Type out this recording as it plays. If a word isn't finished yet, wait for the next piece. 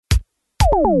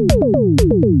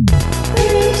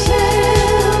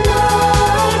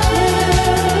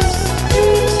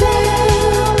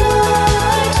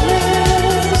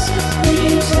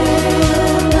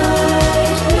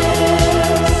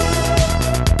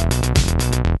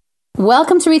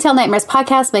Welcome to Retail Nightmares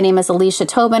Podcast. My name is Alicia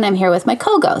Tobin. I'm here with my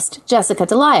co-ghost, Jessica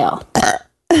Delisle.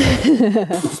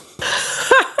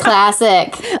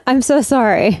 Classic. I'm so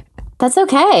sorry. That's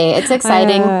okay. It's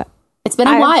exciting. It's been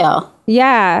a while.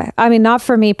 Yeah. I mean, not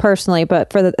for me personally,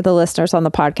 but for the listeners on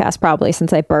the podcast, probably,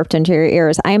 since I burped into your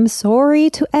ears. I am sorry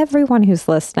to everyone who's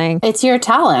listening. It's your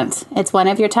talent. It's one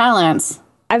of your talents.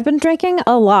 I've been drinking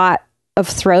a lot of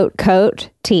throat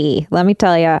coat tea. Let me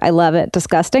tell you, I love it.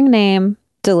 Disgusting name.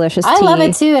 Delicious tea. I love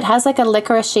it too. It has like a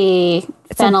licoricey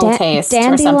fennel taste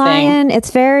or something. It's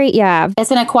very,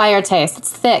 It's an acquired taste.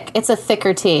 It's thick. It's a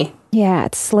thicker tea. Yeah,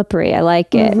 it's slippery. I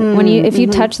like it. If you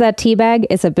touch that tea bag,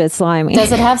 it's a bit slimy.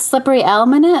 Does it have slippery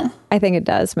elm in it? I think it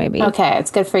does, maybe. Okay,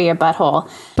 it's good for your butthole.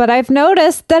 But I've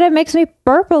noticed that it makes me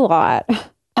burp a lot.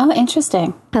 Oh,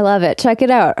 interesting. I love it. Check it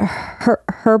out.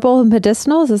 Herbal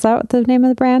Medicinals? Is that what the name of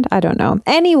the brand? I don't know.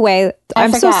 Anyway,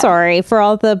 I'm so sorry for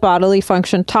all the bodily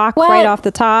function talk right off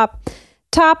the top.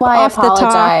 I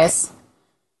apologize.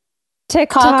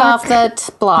 TikTok. Cock off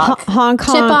the block. Honk.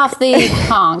 Chip off the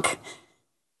honk.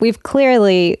 We've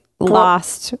clearly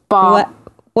lost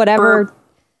whatever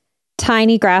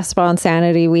tiny grasp on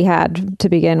sanity we had to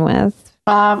begin with.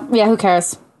 Yeah, who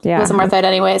cares? Yeah. It wasn't worth it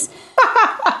anyways.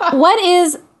 What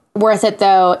is worth it,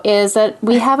 though, is that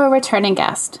we have a returning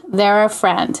guest. They're a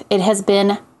friend. It has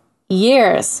been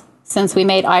years since we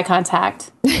made eye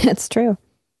contact. It's true.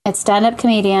 It's stand-up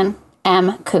comedian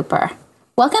M. Cooper.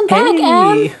 Welcome back,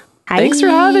 M. Thanks for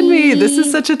having me. This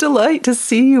is such a delight to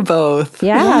see you both.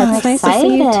 Yeah, it's nice to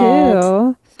see you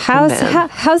too.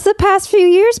 How's the past few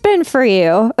years been for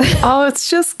you? Oh, it's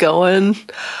just going.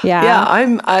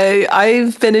 Yeah.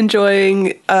 I've been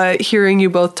enjoying hearing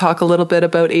you both talk a little bit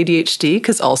about ADHD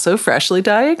because also freshly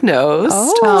diagnosed.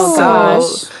 Oh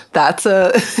gosh. That's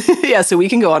so we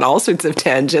can go on all sorts of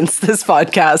tangents this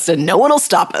podcast and no one will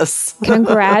stop us.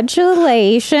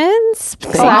 Congratulations.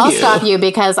 So I'll stop you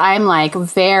because I'm like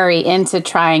very into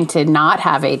trying to not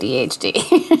have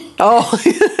ADHD. Oh.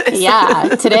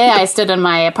 Yeah. Today I stood in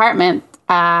my apartment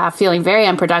feeling very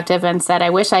unproductive and said, I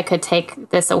wish I could take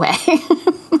this away.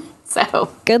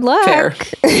 So good luck. Fair.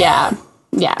 Yeah.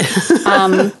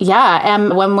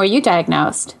 When were you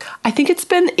diagnosed? I think it's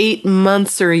been 8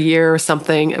 months or a year or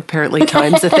something. Apparently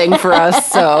time's a thing for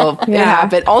us. So it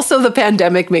happened. Also, the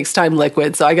pandemic makes time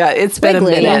liquid. So it's been a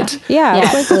minute. Yeah.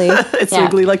 Quickly. It's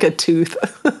wiggly like a tooth.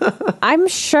 I'm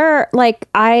sure,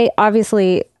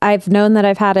 I've known that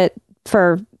I've had it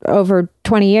for over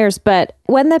 20 years, but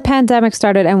when the pandemic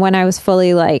started and when I was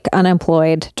fully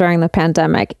unemployed during the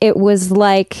pandemic, it was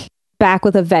back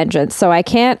with a vengeance. So I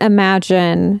can't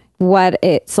imagine what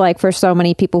it's like for so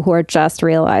many people who are just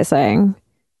realizing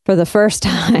for the first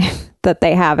time that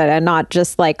they have it, and not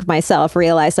just like myself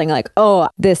realizing it's go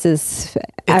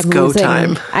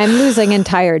time. I'm losing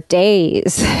entire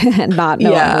days and not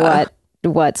knowing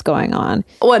what's going on.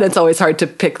 Well, and it's always hard to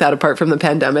pick that apart from the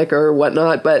pandemic or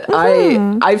whatnot, but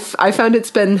I found it's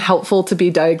been helpful to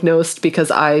be diagnosed because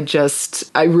I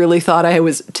really thought I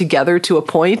was together to a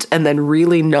point and then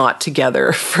really not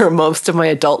together for most of my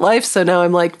adult life. So now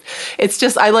I'm it's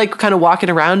just, I kind of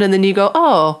walking around and then you go,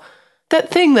 oh, that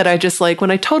thing that I just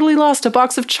when I totally lost a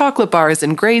box of chocolate bars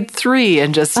in grade 3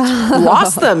 and just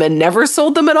lost them and never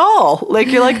sold them at all.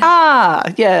 You're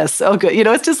yes. Oh, good.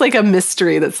 It's just a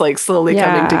mystery that's slowly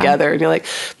coming together. And you're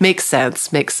makes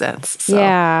sense. So,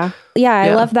 yeah.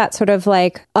 I love that sort of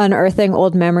unearthing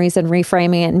old memories and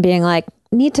reframing it and being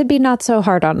need to be not so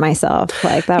hard on myself.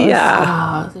 That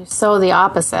was they're so the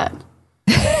opposite.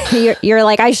 You're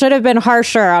I should have been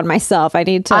harsher on myself. I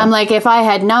need to. I'm if I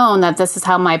had known that this is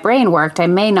how my brain worked, I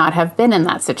may not have been in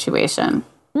that situation.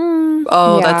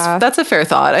 That's a fair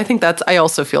thought. I think I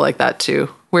also feel like that too.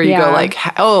 Where you go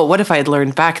what if I had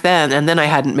learned back then and then I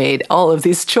hadn't made all of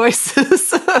these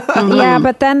choices? Yeah,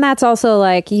 but then that's also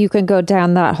you can go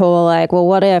down that whole well,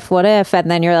 what if? And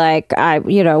then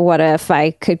you're what if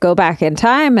I could go back in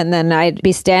time and then I'd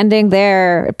be standing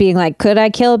there being could I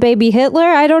kill baby Hitler?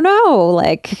 I don't know.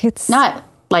 It's not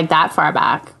that far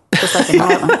back. Just in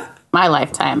my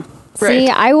lifetime. See,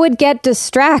 I would get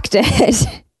distracted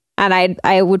and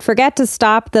I would forget to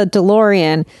stop the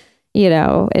DeLorean,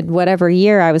 in whatever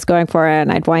year I was going for,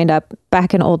 and I'd wind up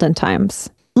back in olden times.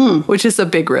 Which is a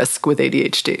big risk with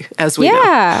ADHD, as we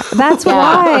know. That's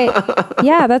why.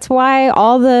 Yeah, that's why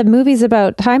all the movies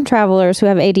about time travelers who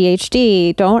have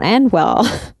ADHD don't end well.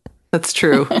 That's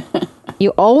true. You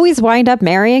always wind up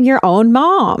marrying your own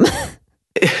mom.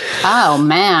 Oh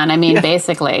man,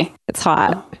 basically. It's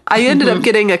hot. I ended up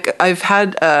getting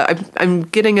I'm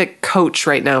getting a coach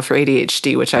right now for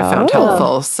ADHD, which I found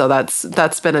helpful. So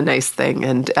that's been a nice thing.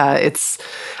 And it's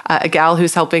a gal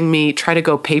who's helping me try to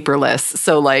go paperless.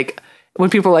 So when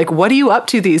people are like, what are you up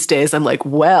to these days? I'm like,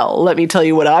 well, let me tell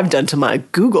you what I've done to my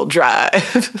Google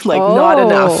Drive. Not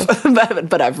enough,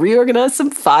 but I've reorganized some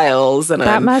files, and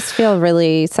that must feel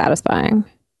really satisfying.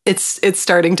 It's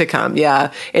starting to come.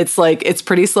 Yeah. It's like, it's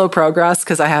pretty slow progress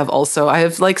because I have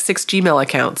like 6 Gmail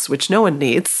accounts, which no one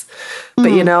needs.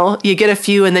 But you know, you get a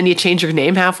few and then you change your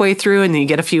name halfway through and then you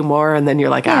get a few more and then you're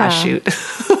like, shoot.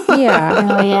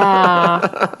 Yeah. Oh,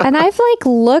 yeah. And I've like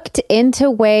looked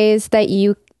into ways that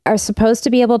you are supposed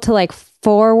to be able to like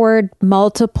forward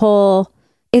multiple.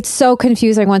 It's so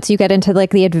confusing once you get into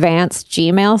like the advanced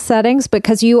Gmail settings,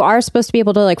 because you are supposed to be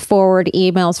able to like forward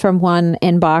emails from one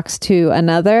inbox to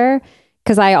another.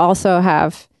 Because I also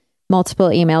have multiple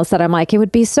emails that I'm like, it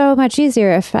would be so much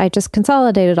easier if I just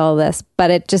consolidated all this.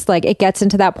 But it just like, it gets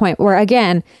into that point where,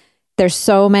 again, there's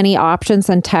so many options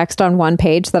and text on one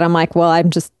page that I'm like, well,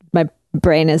 my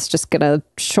brain is just going to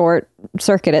short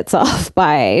circuit itself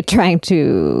by trying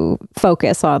to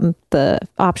focus on the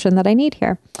option that I need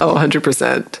here. Oh,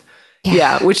 100%.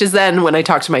 Yeah. Which is then when I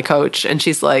talk to my coach and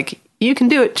she's like, you can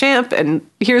do it, champ. And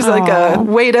here's like a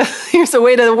way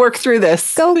to work through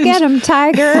this. Go get him,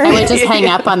 Tiger. I would just hang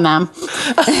up on them.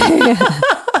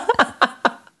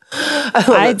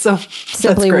 I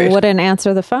simply wouldn't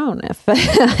answer the phone if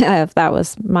that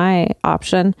was my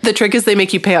option. The trick is they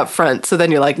make you pay up front. So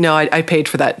then you're like, no, I paid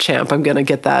for that, champ. I'm going to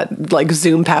get that like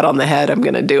Zoom pat on the head. I'm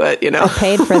going to do it, you know. I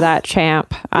paid for that,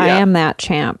 champ. I am that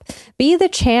champ. Be the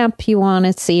champ you want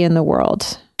to see in the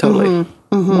world. Totally.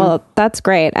 Mm-hmm. Mm-hmm. Well, that's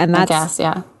great. And that's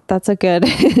a good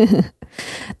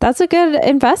that's a good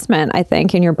investment, I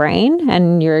think, in your brain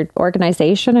and your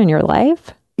organization and your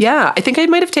life. Yeah, I think I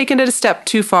might have taken it a step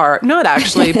too far. Not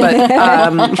actually, but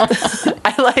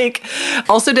I like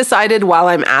also decided while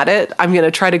I'm at it, I'm going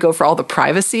to try to go for all the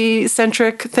privacy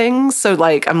centric things. So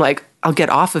like, I'm like, I'll get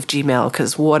off of Gmail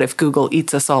because what if Google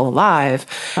eats us all alive?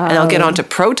 And I'll get onto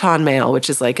Proton Mail, which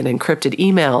is like an encrypted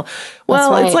email.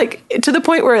 Well, It's like to the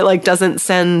point where it like doesn't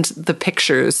send the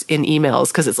pictures in emails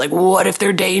because it's like, what if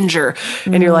they're danger?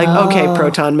 And you're like, okay,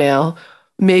 Proton Mail.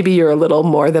 Maybe you're a little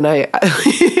more than I.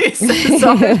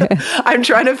 So I'm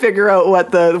trying to figure out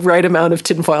what the right amount of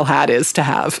tinfoil hat is to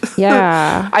have.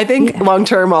 Yeah. I think long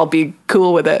term I'll be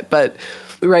cool with it, but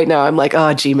right now I'm like,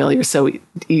 oh, Gmail, you're so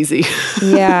easy.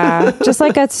 Yeah. Just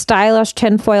like a stylish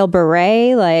tinfoil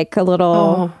beret, like a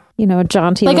little,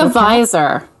 jaunty. Like a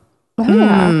visor. Oh,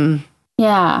 yeah.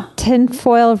 Yeah.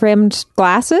 Tinfoil rimmed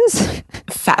glasses.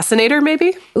 Fascinator,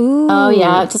 maybe? Ooh. Oh,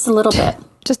 yeah. Just a little bit.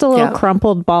 Just a little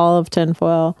crumpled ball of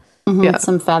tinfoil. Mm-hmm. Yeah.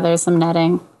 Some feathers, some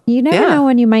netting. You never know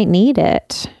when you might need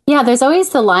it. Yeah, there's always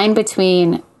the line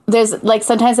between, there's like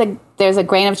sometimes there's a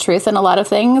grain of truth in a lot of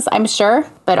things, I'm sure,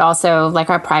 but also like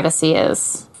our privacy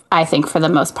is, I think for the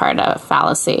most part, a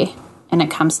fallacy. And it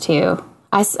comes to,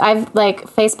 I've like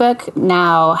Facebook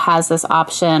now has this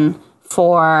option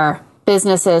for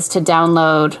businesses to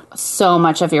download so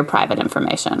much of your private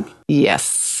information.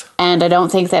 Yes. And I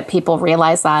don't think that people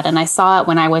realize that. And I saw it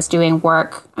when I was doing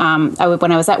work, when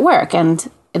I was at work, and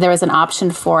there was an option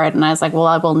for it. And I was like, well,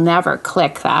 I will never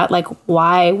click that. Like,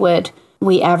 why would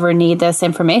we ever need this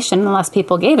information unless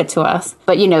people gave it to us?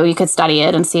 But, you could study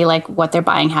it and see like what their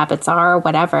buying habits are or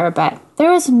whatever. But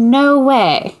there is no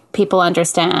way people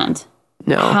understand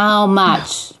how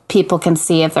much people can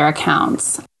see of their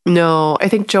accounts. No, I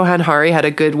think Johan Hari had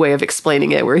a good way of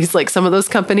explaining it, where he's like, some of those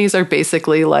companies are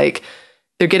basically like,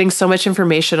 they're getting so much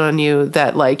information on you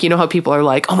that like, how people are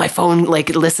like, oh, my phone like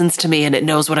listens to me and it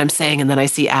knows what I'm saying and then I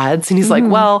see ads. And he's like,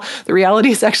 well, the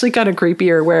reality is actually kind of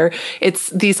creepier, where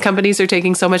it's these companies are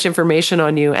taking so much information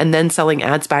on you and then selling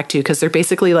ads back to you because they're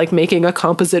basically like making a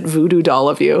composite voodoo doll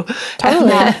of you.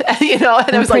 Totally. And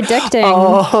I was predicting. like,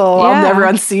 I'll never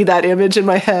unsee that image in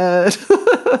my head.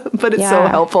 But it's so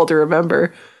helpful to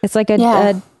remember. It's like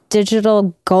a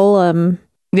digital golem.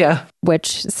 Yeah.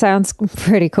 Which sounds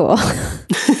pretty cool.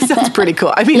 Sounds pretty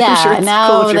cool. I mean, I'm sure it's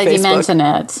now cool that Facebook. you mention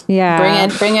it. Yeah.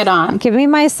 Bring it on. Give me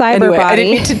my cyber anyway, body. I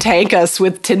didn't mean to tank us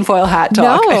with tinfoil hat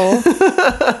talk.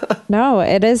 No,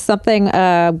 it is something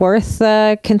worth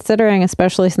considering,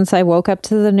 especially since I woke up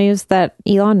to the news that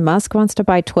Elon Musk wants to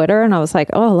buy Twitter. And I was like,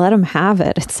 oh, let him have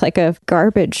it. It's like a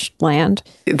garbage land.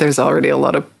 There's already a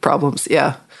lot of problems.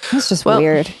 Yeah. It's just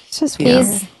weird. It's just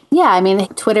weird. Yeah, I mean,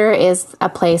 Twitter is a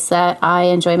place that I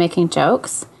enjoy making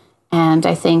jokes. And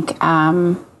I think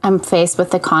I'm faced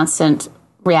with the constant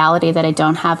reality that I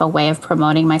don't have a way of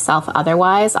promoting myself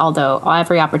otherwise, although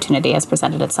every opportunity has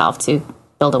presented itself to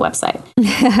build a website.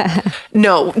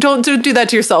 No, don't do that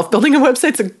to yourself. Building a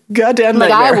website's a goddamn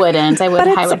nightmare. I wouldn't. I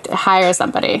would hire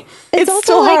somebody. It's also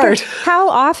still hard. How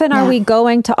often are we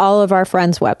going to all of our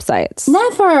friends' websites?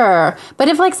 Never. But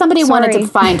if like somebody wanted to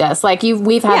find us, like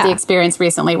we've had the experience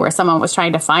recently where someone was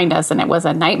trying to find us and it was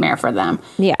a nightmare for them.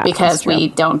 Yeah, because we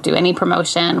don't do any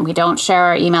promotion. We don't share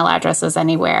our email addresses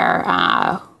anywhere.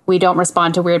 We don't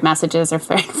respond to weird messages or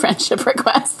friendship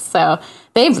requests. So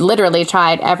they've literally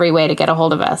tried every way to get a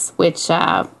hold of us, which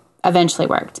eventually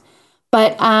worked.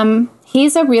 But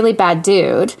he's a really bad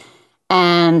dude.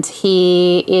 And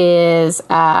he is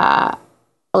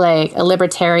like a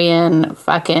libertarian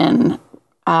fucking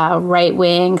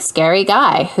right-wing scary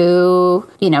guy who,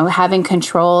 you know, having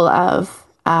control of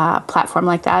a platform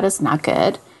like that is not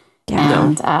good. Yeah.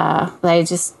 And that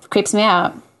just creeps me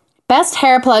out. Best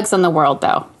hair plugs in the world,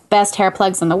 though. Best hair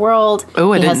plugs in the world.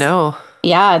 Oh, I didn't know.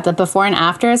 Yeah, the before and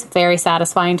after is very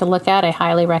satisfying to look at. I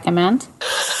highly recommend.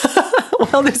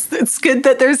 Well, it's good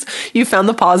that you found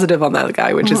the positive on that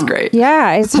guy, which is great.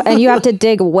 Yeah, and you have to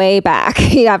dig way back.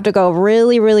 You have to go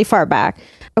really, really far back.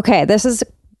 Okay, this is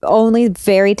only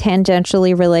very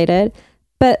tangentially related,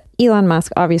 but Elon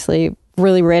Musk, obviously,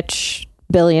 really rich,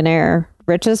 billionaire,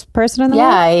 richest person in the world.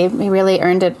 Yeah, he really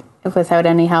earned it without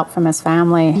any help from his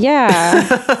family. Yeah.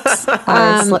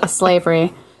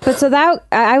 Slavery. But so that,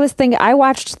 I was thinking, I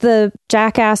watched the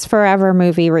Jackass Forever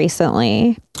movie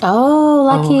recently. Oh,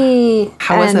 lucky.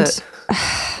 How was it?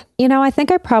 You know, I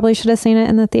think I probably should have seen it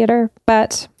in the theater,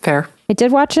 but Fair. I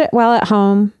did watch it while at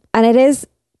home. And it is,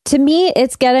 to me,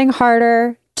 it's getting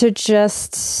harder to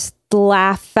just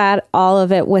laugh at all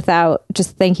of it without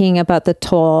just thinking about the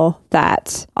toll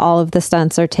that all of the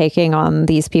stunts are taking on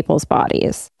these people's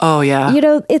bodies. Oh, yeah. You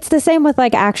know, it's the same with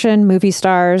like action movie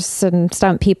stars and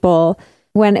stunt people.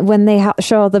 When they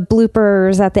show the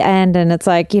bloopers at the end and it's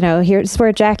like, you know, here's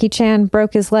where Jackie Chan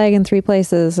broke his leg in 3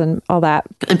 places and all that.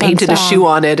 And painted a shoe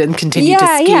on it and continued to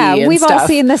ski. Yeah, we've stuff. all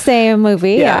seen the same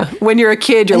movie. Yeah. When you're a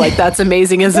kid, you're like, that's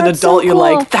amazing. As an adult, so you're cool.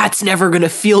 like, that's never going to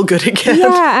feel good again. Yeah,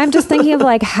 I'm just thinking of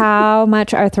like how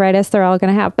much arthritis they're all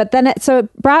going to have. But then it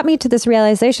brought me to this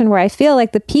realization where I feel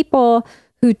like the people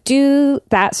who do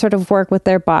that sort of work with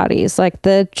their bodies, like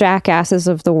the jackasses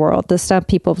of the world, the stunt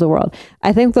people of the world,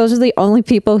 I think those are the only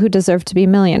people who deserve to be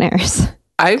millionaires.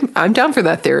 I'm down for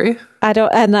that theory. I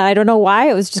don't know why.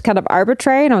 It was just kind of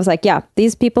arbitrary. And I was like, yeah,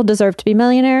 these people deserve to be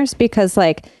millionaires because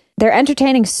like they're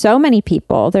entertaining so many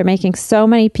people. They're making so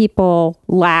many people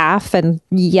laugh and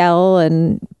yell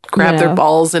and grab their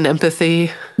balls in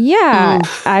empathy. Yeah,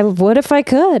 I would if I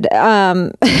could.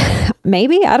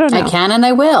 Maybe, I don't know. I can and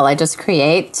I will. I just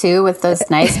create 2 with those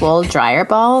nice wool dryer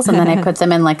balls and then I put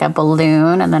them in like a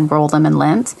balloon and then roll them in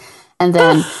lint. And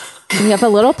then you have a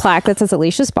little plaque that says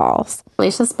Alicia's balls.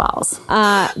 Alicia's balls.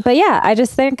 But yeah, I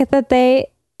just think that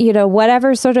they, you know,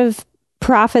 whatever sort of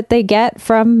profit they get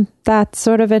from that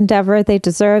sort of endeavor, they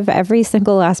deserve every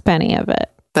single last penny of it.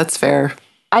 That's fair.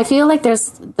 I feel like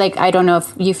there's like, I don't know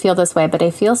if you feel this way, but I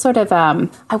feel sort of,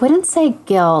 I wouldn't say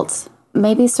guilt,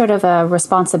 maybe sort of a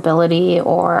responsibility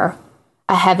or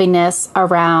a heaviness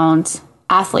around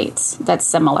athletes that's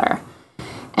similar.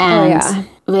 And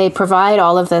they provide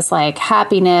all of this like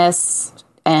happiness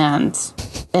and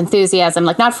enthusiasm,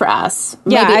 like not for us.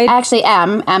 Yeah, maybe actually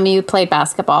Em, you played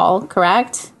basketball,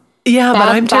 correct? Yeah, but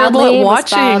I'm terrible at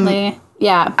watching.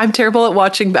 Yeah. I'm terrible at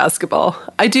watching basketball.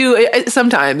 I do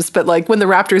sometimes, but like when the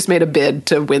Raptors made a bid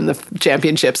to win the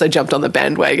championships, I jumped on the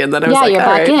bandwagon. Then I was like, you're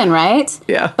back in, right?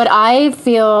 Yeah. But I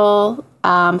feel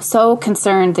so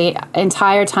concerned the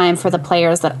entire time for the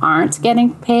players that aren't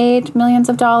getting paid millions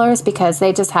of dollars because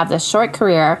they just have this short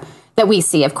career that we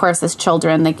see, of course, as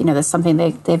children. Like, you know, there's something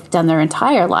they've done their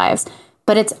entire lives.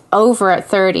 But it's over at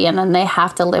 30 and then they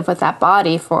have to live with that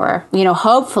body for, you know,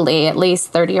 hopefully at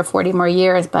least 30 or 40 more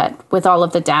years. But with all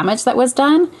of the damage that was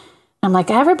done, I'm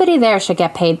like, everybody there should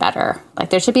get paid better.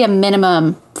 Like there should be a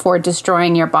minimum for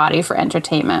destroying your body for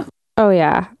entertainment. Oh,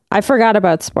 yeah. I forgot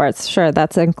about sports. Sure,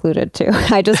 that's included too.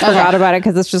 I just forgot about it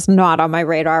because it's just not on my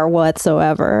radar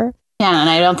whatsoever. Yeah, and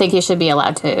I don't think you should be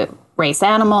allowed to race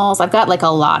animals. I've got like a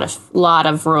lot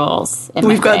of rules.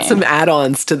 We've got some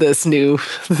add-ons to this new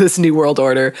world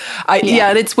order. Yeah,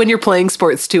 and it's when you're playing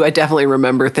sports too. I definitely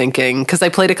remember thinking because I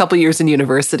played a couple years in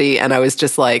university, and I was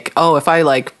just like, oh, if I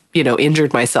like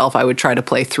injured myself, I would try to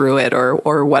play through it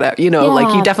or whatever.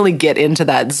 Like you definitely get into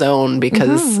that zone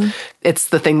because it's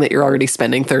the thing that you're already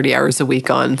spending 30 hours a week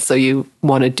on. So you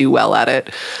want to do well at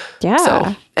it. Yeah.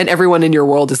 So, and everyone in your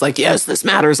world is like, yes, this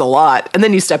matters a lot. And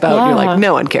then you step out and you're like,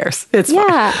 no one cares. It's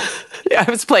fine. Yeah, I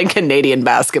was playing Canadian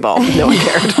basketball. No one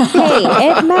cared.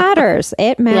 Hey, it matters.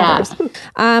 It matters. Yeah.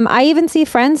 I even see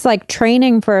friends like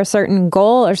training for a certain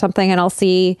goal or something, and I'll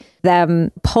see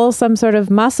them pull some sort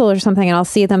of muscle or something, and I'll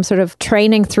see them sort of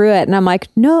training through it. And I'm like,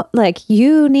 no, like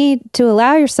you need to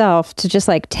allow yourself to just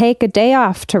like take a day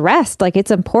off to rest. Like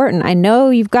it's important. I know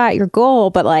you've got your goal,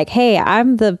 but like, hey,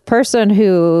 I'm the person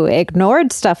who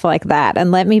ignored stuff like that,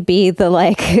 and let me be the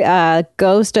like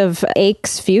ghost of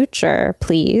Ache's future,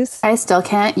 please. I still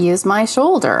can't use my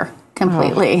shoulder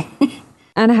completely. Oh.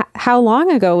 And how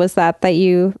long ago was that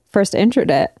you first injured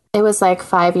it? It was like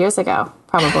 5 years ago,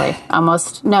 probably.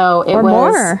 Almost. No, it or was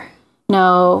more.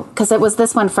 No, because it was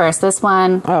this one first. This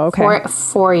one,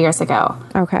 four years ago.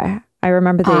 Okay, I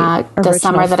remember the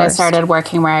summer that first. I started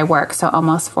working where I work. So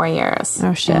almost 4 years.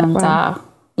 Oh shit! And wow.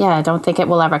 Yeah, I don't think it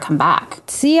will ever come back.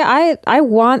 See, I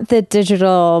want the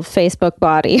digital Facebook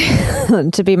body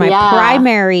to be my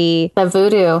primary the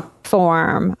voodoo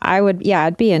form.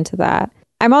 I'd be into that.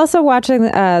 I'm also watching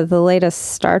the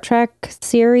latest Star Trek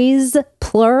series,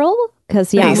 plural, because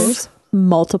there's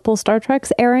multiple Star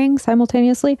Treks airing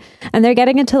simultaneously, and they're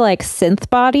getting into like synth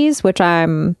bodies, which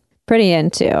I'm pretty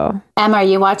into. Em, are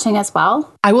you watching as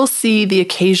well? I will see the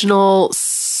occasional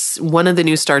one of the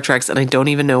new Star Treks, and I don't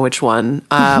even know which one,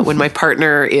 when my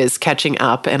partner is catching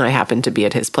up and I happen to be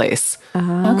at his place.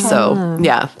 Okay. So,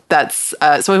 yeah, that's,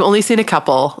 so I've only seen a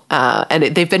couple, and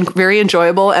they've been very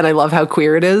enjoyable, and I love how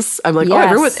queer it is. I'm like,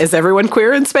 is everyone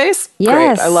queer in space?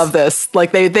 Yes. Great, I love this.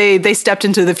 Like, they stepped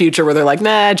into the future where they're like,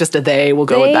 nah, just we'll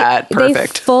go with that.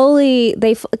 Perfect.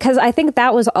 Because I think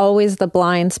that was always the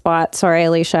blind spot. Sorry,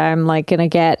 Alicia, I'm like going to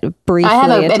get briefly. I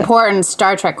have an important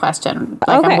Star Trek question.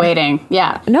 I'm waiting.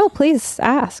 Yeah. No, please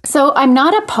ask. So I'm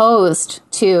not opposed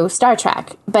to Star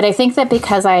Trek, but I think that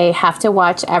because I have to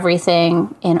watch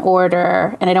everything in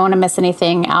order and I don't want to miss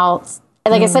anything else,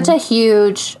 like it's such a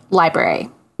huge library.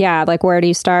 Yeah, like where do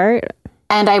you start?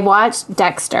 And I watched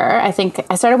Dexter. I think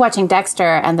I started watching Dexter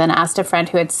and then asked a friend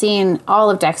who had seen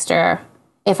all of Dexter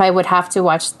if I would have to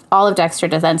watch all of Dexter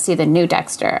to then see the new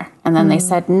Dexter. And then they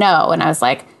said no. And I was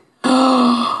like,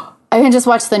 oh, I can just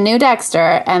watch the new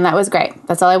Dexter, and that was great.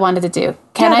 That's all I wanted to do.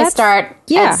 Can I start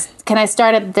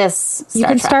at this Star You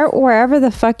can Trek? start wherever the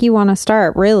fuck you want to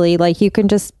start, really. Like, you can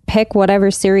just pick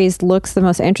whatever series looks the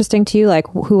most interesting to you, like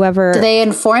whoever... Do they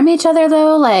inform each other,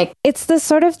 though? Like, it's the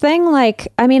sort of thing,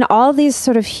 like, I mean, all these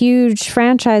sort of huge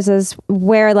franchises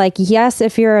where, like, yes,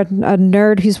 if you're a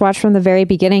nerd who's watched from the very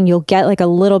beginning, you'll get, like, a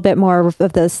little bit more of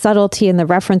the subtlety and the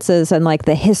references and, like,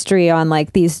 the history on,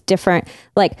 like, these different,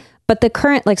 like... But the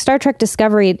current, like Star Trek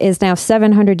Discovery is now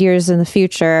 700 years in the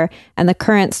future, and the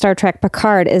current Star Trek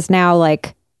Picard is now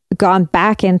like gone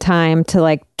back in time to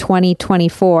like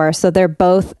 2024. So they're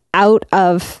both out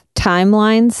of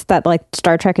timelines that like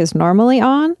Star Trek is normally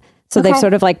on. So they've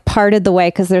sort of like parted the way,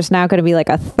 because there's now going to be like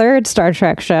a third Star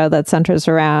Trek show that centers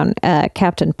around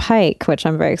Captain Pike, which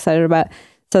I'm very excited about.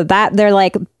 So that they're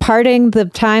like parting the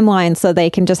timeline so they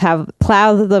can just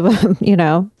plow the, you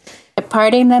know.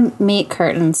 Parting the meat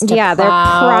curtains. They're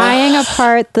prying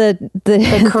apart the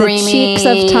cheeks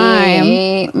of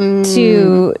time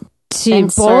to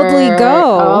boldly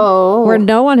go where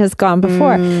no one has gone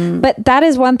before. But that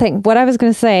is one thing. What I was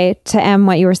going to say to Em,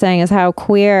 what you were saying is how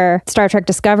queer Star Trek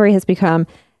Discovery has become,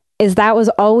 is that was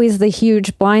always the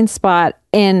huge blind spot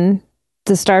in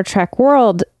the Star Trek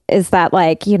world, is that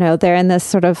like, you know, they're in this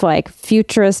sort of like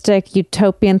futuristic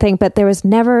utopian thing, but there was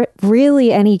never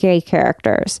really any gay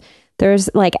characters.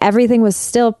 There's like, everything was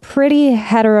still pretty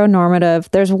heteronormative.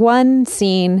 There's one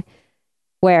scene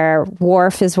where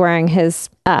Worf is wearing his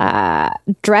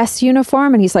dress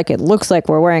uniform, and he's like, it looks like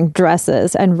we're wearing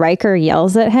dresses. And Riker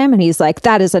yells at him, and he's like,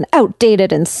 that is an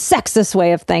outdated and sexist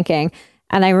way of thinking.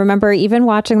 And I remember even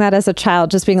watching that as a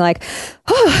child, just being like,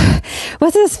 oh,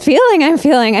 what's this feeling I'm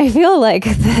feeling? I feel like,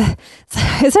 is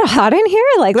it hot in here?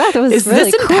 Like, that was is really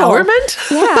this cool.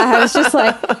 Empowerment? Yeah, I was just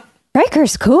like,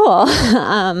 Riker's cool.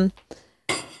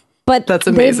 But that's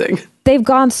amazing. They've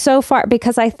gone so far,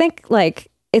 because I think like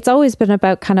it's always been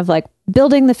about kind of like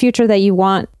building the future that you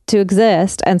want to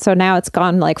exist. And so now it's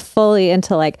gone like fully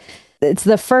into like, it's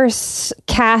the first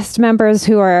cast members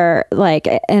who are like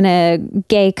in a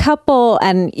gay couple,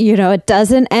 and you know, it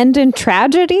doesn't end in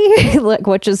tragedy, like,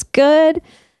 which is good.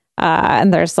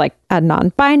 And there's like a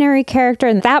non-binary character,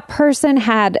 and that person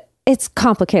it's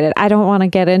complicated. I don't want to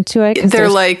get into it. They're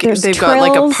like, they've got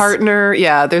like a partner.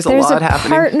 Yeah, there's a lot happening. There's a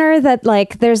partner that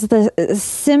like, there's the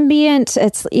symbiont.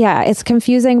 It's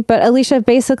confusing. But Alicia,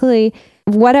 basically,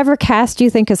 whatever cast you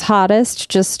think is hottest,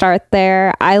 just start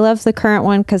there. I love the current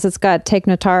one because it's got Tig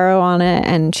Notaro on it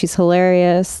and she's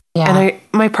hilarious. Yeah. And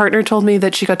my partner told me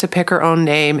that she got to pick her own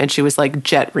name and she was like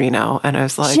Jet Reno. And I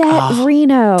was like, Jet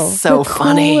Reno. So the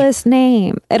funny. Coolest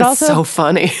name. It also so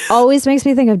funny. always makes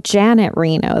me think of Janet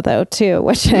Reno though, too,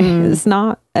 which is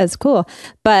not as cool.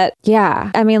 But yeah,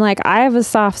 I mean, like I have a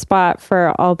soft spot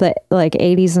for all the like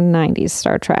 80s and 90s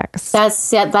Star Treks.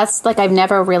 That's like, I've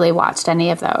never really watched any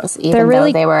of those, even They're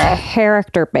really though they were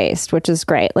character based, which is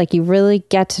great. Like you really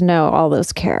get to know all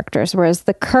those characters. Whereas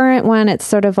the current one, it's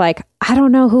sort of like, I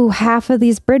don't know who half of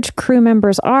these bridge crew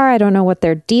members are. I don't know what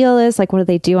their deal is. Like, what do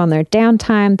they do on their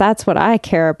downtime? That's what I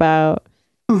care about.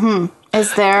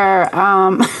 Is there,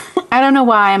 I don't know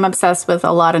why I'm obsessed with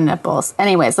a lot of nipples.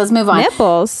 Anyways, let's move on.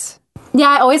 Nipples? Yeah,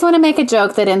 I always want to make a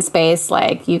joke that in space,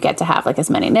 like, you get to have, like, as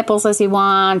many nipples as you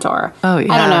want, or, Oh,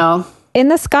 yeah. I don't know. In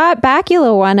the Scott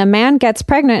Bakula one, a man gets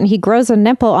pregnant and he grows a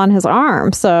nipple on his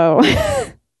arm. So,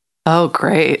 Oh,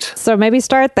 great. so maybe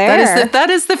start there. That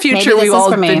is the future Maybe this we've is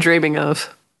all for me. been dreaming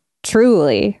of.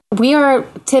 Truly. We are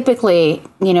typically,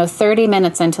 30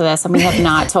 minutes into this, and we have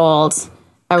not told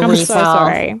a I'm retail so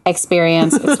sorry.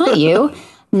 experience. It's not you,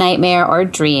 nightmare or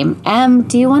dream.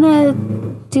 Do you want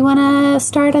to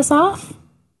start us off?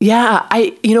 Yeah,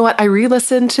 you know what? I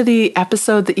re-listened to the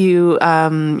episode that you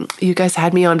guys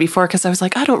had me on before because I was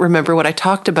like, I don't remember what I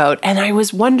talked about. And I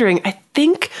was wondering, I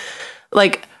think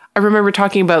like I remember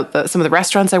talking about some of the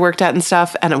restaurants I worked at and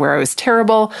stuff and where I was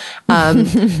terrible.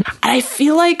 And I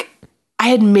feel like I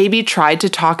had maybe tried to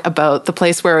talk about the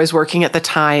place where I was working at the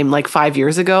time, like 5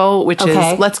 years ago, which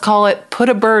Okay. is, let's call it Put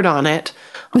a Bird on It,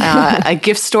 a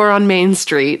gift store on Main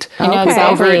Street. I know Okay. With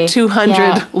exactly. over 200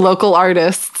 Yeah. local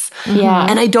artists. Yeah.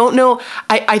 And I don't know,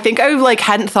 I think I like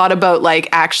hadn't thought about like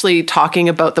actually talking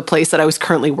about the place that I was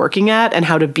currently working at and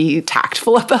how to be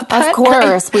tactful about that. Of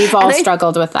course, we've all and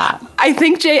struggled with that. I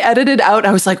think Jay edited out.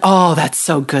 I was like, oh, that's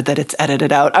so good that it's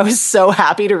edited out. I was so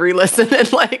happy to re-listen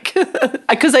and like,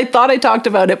 because I thought I talked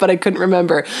about it, but I couldn't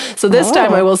remember. So this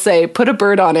time I will say, Put a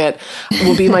Bird on It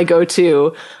will be my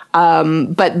go-to.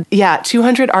 But yeah,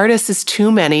 200 artists is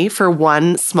too many for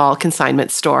one small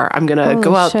consignment store. I'm going to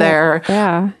go out Shit. there.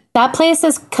 Yeah. That place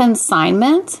is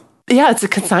consignment? Yeah, it's a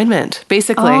consignment,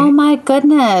 basically. Oh my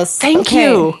goodness. Thank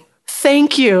Okay. you.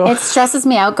 Thank you. It stresses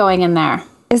me out going in there.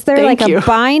 Is there Thank like you. a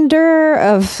binder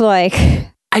of like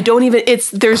I don't even,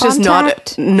 there's Contact?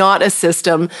 just not a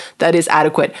system that is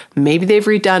adequate. Maybe they've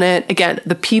redone it. Again,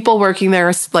 the people working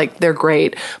there, like, they're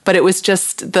great, but it was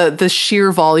just the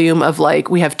sheer volume of like,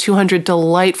 we have 200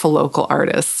 delightful local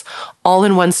artists all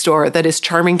in one store that is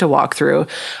charming to walk through.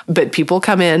 But people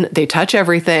come in, they touch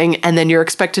everything, and then you're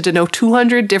expected to know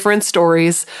 200 different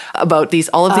stories about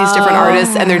all of these different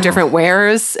artists and their different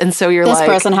wares. And so you're This like,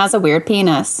 person has a weird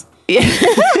penis.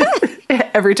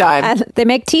 every time. and they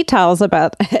make tea towels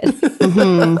about it.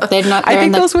 They're not. I They're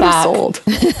in think the those would have back. sold.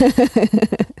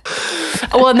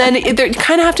 Well, and then you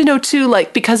kind of have to know too,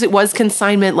 like, because it was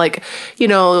consignment, like,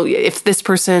 if this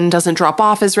person doesn't drop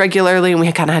off as regularly and we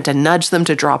kind of had to nudge them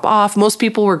to drop off. Most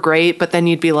people were great, but then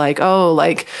you'd be like, oh,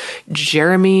 like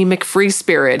Jeremy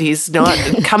McFreespirit, he's not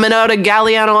coming out of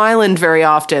Galliano Island very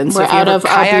often. So We're if you out ever of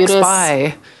kayaks Arbutus-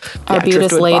 by, Arbutus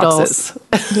driftwood ladles.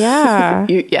 boxes. Yeah.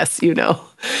 Yes,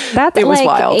 That's It was like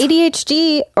wild.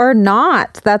 ADHD or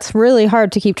not. That's really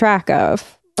hard to keep track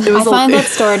of. It was I find that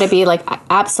store to be like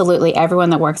absolutely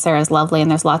everyone that works there is lovely, and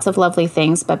there's lots of lovely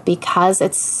things, but because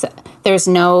there's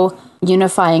no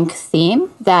unifying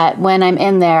theme, that when I'm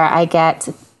in there I get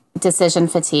decision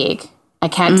fatigue. I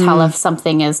can't tell if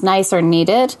something is nice or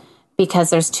needed because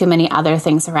there's too many other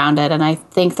things around it, and I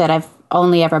think that I've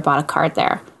only ever bought a card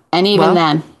there, and even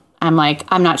then I'm like,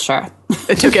 I'm not sure.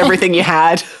 It took everything you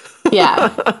had.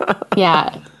 Yeah,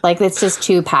 like it's just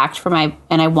too packed for and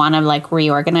I want to like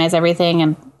reorganize everything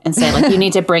and say like, you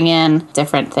need to bring in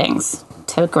different things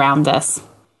to ground this.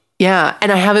 Yeah,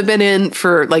 and I haven't been in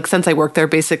for like since I worked there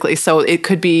basically, so it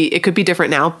could be different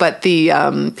now. But the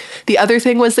other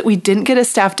thing was that we didn't get a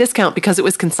staff discount because it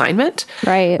was consignment,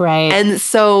 Right. Right. and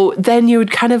so then you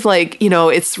would kind of like,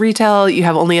 it's retail. You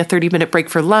have only a 30-minute break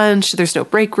for lunch. There's no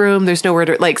break room. There's nowhere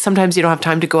to like. Sometimes you don't have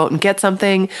time to go out and get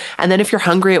something. And then if you're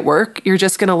hungry at work, you're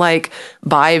just gonna like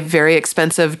buy very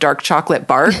expensive dark chocolate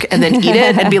bark and then eat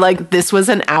it and be like, this was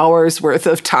an hour's worth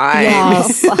of time.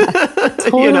 Yes. You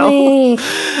Totally.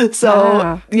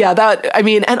 So yeah, that, I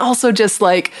mean, and also just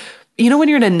like, when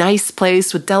you're in a nice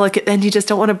place with delicate, and you just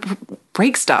don't want to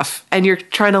break stuff and you're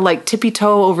trying to like tippy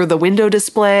toe over the window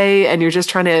display and you're just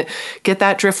trying to get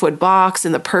that driftwood box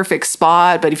in the perfect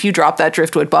spot. But if you drop that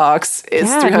driftwood box, it's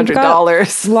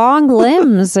 $300. Long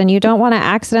limbs and you don't want to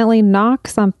accidentally knock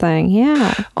something.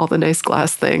 Yeah. All the nice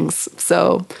glass things.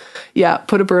 So yeah,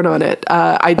 put a burn on it.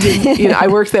 I did, I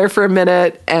worked there for a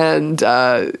minute and,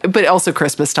 but also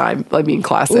Christmas time. I mean,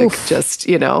 classic, Oof.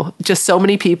 Just so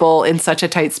many people in such a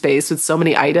tight space with so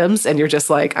many items. And you're just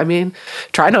like, I mean,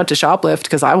 try not to shoplift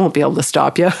because I won't be able to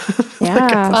stop you.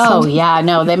 Yeah.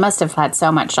 No, they must have had so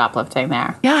much shoplifting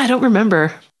there. Yeah, I don't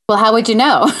remember. Well, how would you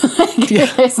know?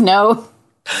 There's no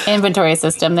inventory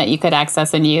system that you could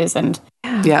access and use. And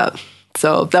yeah.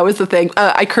 So that was the thing.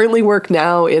 I currently work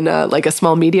now in a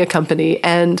small media company,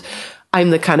 and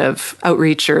I'm the kind of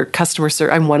outreach or customer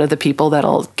service. I'm one of the people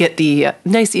that'll get the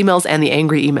nice emails and the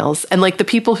angry emails. And like the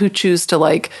people who choose to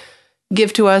like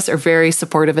give to us are very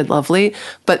supportive and lovely.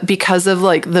 But because of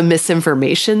like the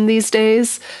misinformation these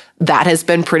days, that has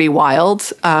been pretty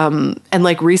wild. And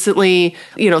like recently,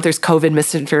 there's COVID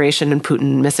misinformation and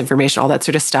Putin misinformation, all that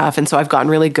sort of stuff. And so I've gotten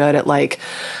really good at like,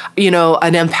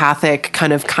 an empathic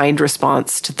kind of kind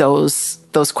response to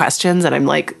those questions. And I'm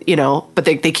like, but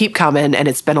they keep coming and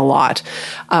it's been a lot.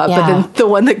 But then the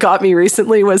one that got me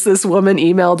recently was this woman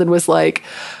emailed and was like,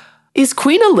 is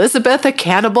Queen Elizabeth a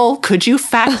cannibal? Could you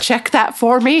fact check that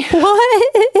for me?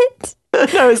 What?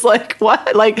 And I was like,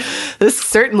 what? Like, this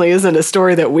certainly isn't a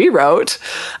story that we wrote.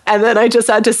 And then I just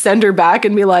had to send her back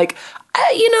and be like,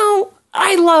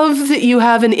 I love that you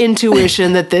have an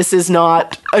intuition that this is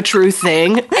not a true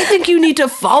thing. I think you need to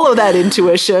follow that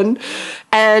intuition.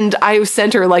 And I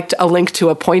sent her like a link to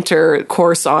a Poynter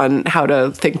course on how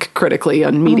to think critically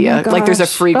on media. Like there's a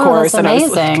free course. That's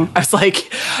amazing. I was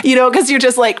like, because you're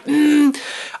just like,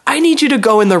 I need you to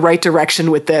go in the right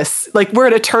direction with this. Like we're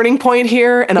at a turning point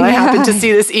here and I happen to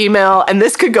see this email and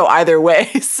this could go either way.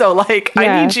 So like,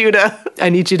 I need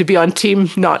you to be on team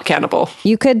not cannibal.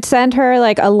 You could send her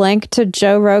like a link to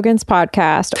Joe Rogan's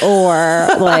podcast or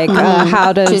like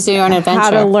how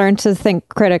to learn to think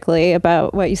critically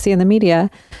about what you see in the media.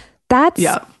 That's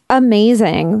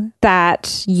amazing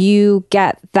that you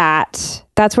get that.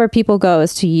 That's where people go,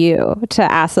 is to you to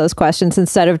ask those questions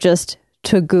instead of just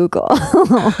to Google.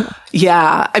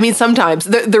 Yeah. I mean, sometimes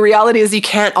the reality is you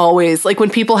can't always, like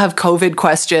when people have COVID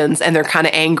questions and they're kind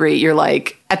of angry, you're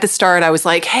like, at the start, I was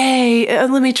like, hey,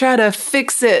 let me try to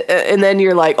fix it. And then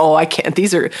you're like, oh, I can't.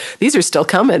 These are still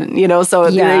coming,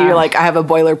 So then you're like, I have a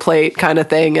boilerplate kind of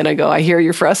thing. And I go, I hear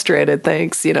you're frustrated.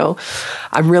 Thanks.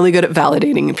 I'm really good at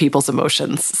validating people's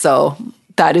emotions. So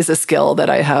that is a skill that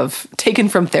I have taken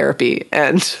from therapy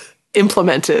and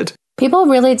implemented. People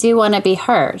really do want to be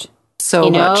heard.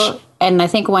 So much. And I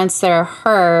think once they're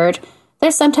heard,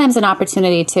 there's sometimes an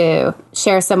opportunity to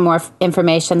share some more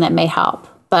information that may help.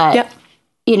 But,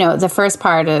 the first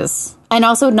part is, and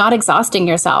also not exhausting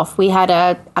yourself. We had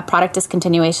a product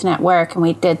discontinuation at work and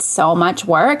we did so much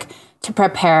work to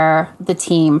prepare the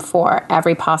team for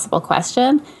every possible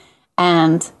question.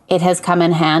 And it has come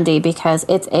in handy because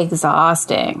it's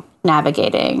exhausting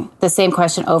navigating the same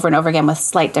question over and over again with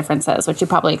slight differences, which you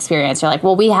probably experienced. You're like,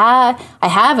 well, I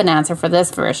have an answer for this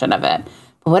version of it.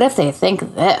 But what if they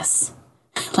think this?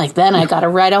 Like, then I got to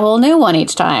write a whole new one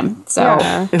each time. So,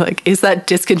 like, is that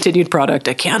discontinued product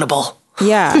a cannibal?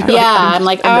 Yeah. I'm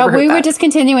like, we were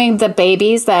discontinuing the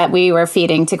babies that we were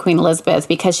feeding to Queen Elizabeth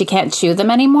because she can't chew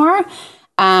them anymore.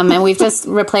 And we've just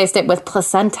replaced it with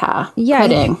placenta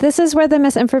pudding. This is where the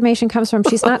misinformation comes from.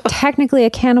 She's not technically a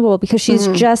cannibal because she's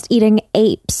just eating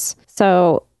apes.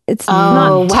 So it's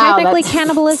not technically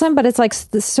cannibalism, but it's like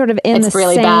sort of in the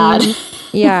really same. Bad.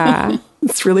 Yeah.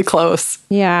 It's really close.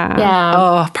 Yeah.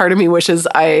 Oh, part of me wishes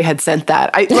I had sent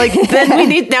that.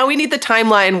 Then we need the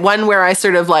timeline, one where I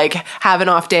sort of like have an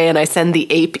off day and I send the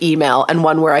ape email, and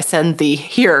one where I send the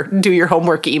here, do your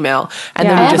homework email. And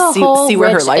then we just see where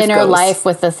her life inner goes. Life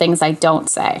with the things I don't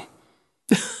say.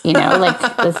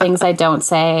 Like the things I don't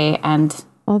say, and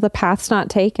the path's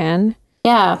not taken.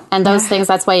 Yeah. And those things,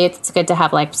 that's why it's good to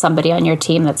have like somebody on your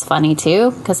team that's funny too.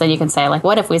 Because then you can say like,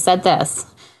 what if we said this?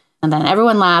 And then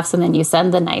everyone laughs, and then you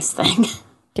send the nice thing.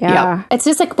 Yeah. It's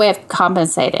just like a way of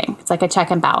compensating. It's like a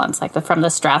check and balance. Like from the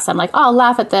stress, I'm like, oh, I'll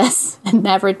laugh at this. And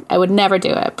I would never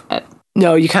do it. But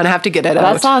no, you kind of have to get it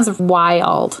out. That sounds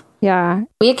wild. Yeah.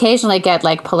 We occasionally get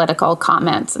like political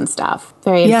comments and stuff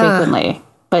very infrequently.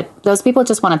 But those people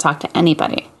just want to talk to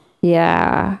anybody.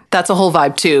 Yeah. That's a whole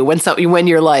vibe too. When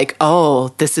you're like, oh,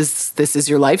 this is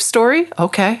your life story?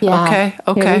 Okay. Yeah.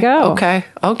 Okay. Here we go.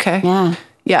 Okay. Yeah.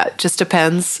 Yeah, it just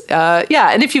depends.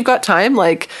 Yeah, and if you've got time,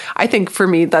 like I think for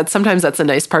me, that sometimes that's a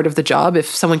nice part of the job. If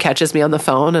someone catches me on the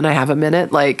phone and I have a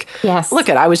minute, like, Yes. look,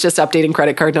 I was just updating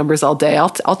credit card numbers all day. I'll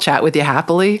chat with you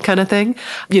happily, kind of thing,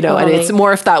 you know. Totally. And it's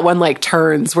more if that one like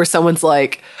turns where someone's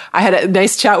like, I had a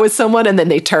nice chat with someone and then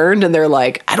they turned and they're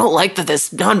like, I don't like that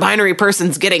this non-binary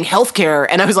person's getting healthcare,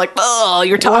 and I was like, oh,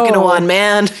 you're talking to one,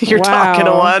 man. You're talking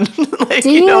to one. Like,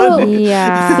 Do you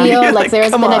Yeah. feel You're like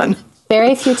there's come been on.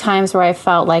 very few times where I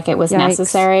felt like it was Yikes.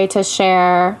 necessary to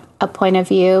share a point of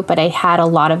view, but I had a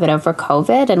lot of it over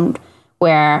COVID, and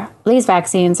where these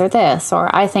vaccines are this,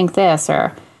 or I think this,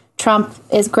 or Trump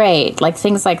is great, like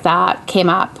things like that came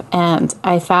up, and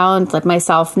I found like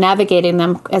myself navigating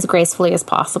them as gracefully as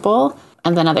possible.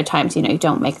 And then other times, you know, you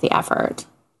don't make the effort.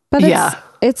 But Yeah.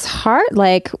 it's hard,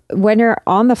 like when you're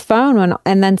on the phone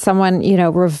and then someone, you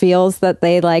know, reveals that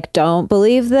they like don't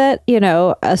believe that, you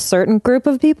know, a certain group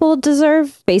of people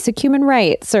deserve basic human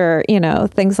rights or, you know,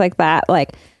 things like that.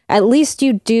 Like at least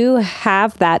you do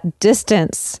have that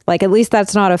distance. Like at least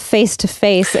that's not a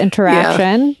face-to-face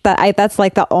interaction. That's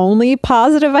like the only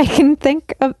positive I can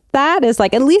think of that is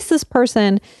like at least this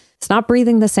person is not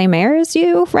breathing the same air as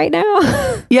you right now.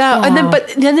 Yeah. And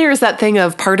then there's that thing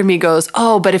of part of me goes,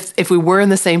 oh, but if we were in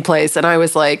the same place, and I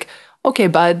was like, okay,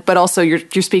 bud, but also you're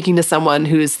speaking to someone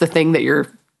who's the thing that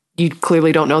you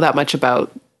clearly don't know that much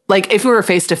about. Like if we were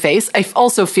face to face, I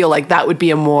also feel like that would be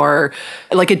a more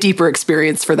like a deeper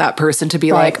experience for that person to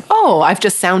be Right. like, oh, I've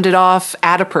just sounded off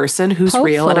at a person who's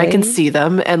real and I can Hopefully. see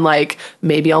them, and like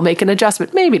maybe I'll make an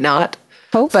adjustment, maybe not.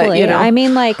 Hopefully. But, you know. I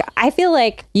mean, like, I feel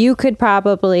like you could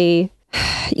probably,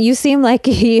 you seem like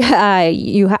you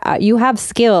have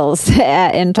skills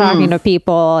in talking to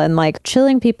people and like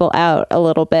chilling people out a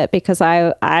little bit, because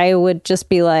I would just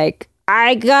be like,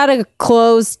 I gotta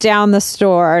close down the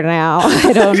store now.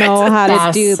 I don't know how to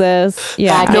Yes. do this.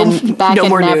 Yeah. Back no in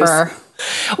more never. news.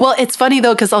 Well, it's funny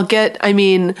though, because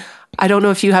I don't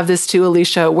know if you have this too,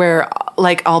 Alicia, where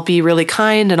like I'll be really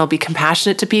kind and I'll be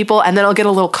compassionate to people, and then I'll get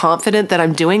a little confident that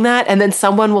I'm doing that, and then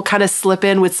someone will kind of slip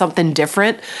in with something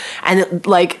different, and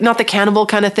like not the cannibal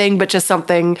kind of thing, but just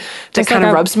something that Just kind like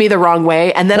of a- rubs me the wrong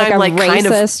way, and then Like I'm a like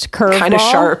racist kind of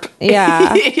curveball. sharp.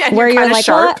 Yeah. Yeah, Where you're kinda like,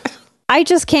 sharp. what? I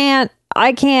just can't.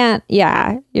 I can't.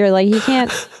 Yeah. You're like, you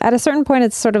can't. At a certain point,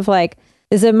 it's sort of like,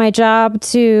 is it my job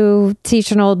to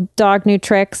teach an old dog new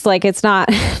tricks? Like, it's not,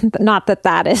 not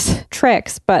that is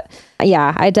tricks, but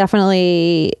yeah, I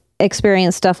definitely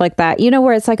experience stuff like that. You know,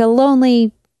 where it's like a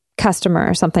lonely customer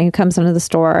or something who comes into the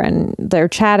store and they're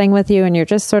chatting with you and you're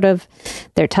just sort of,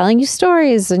 they're telling you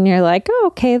stories and you're like, oh,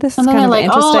 okay, this is And then kind they're of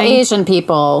like, all interesting. Asian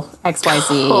people,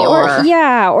 XYZ.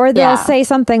 Or they'll Yeah. say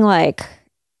something like,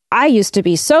 I used to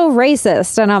be so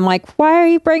racist, and I'm like, why are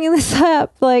you bringing this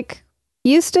up? Like,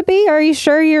 used to be? Are you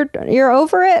sure you're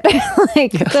over it?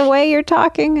 Like the way you're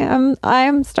talking,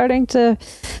 I'm starting to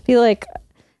be like,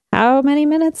 how many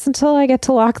minutes until I get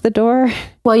to lock the door?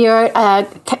 Well, you're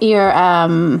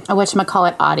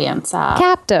whatchamacallit audience.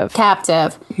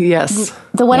 Captive. Yes.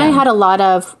 The one I had a lot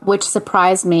of, which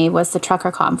surprised me, was the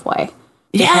trucker convoy.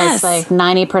 Yes. Because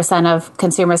like 90% of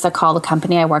consumers that call the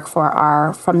company I work for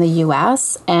are from the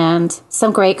US, and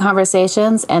some great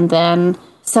conversations, and then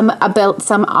some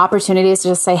opportunities to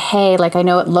just say, hey, like I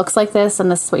know it looks like this and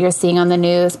this is what you're seeing on the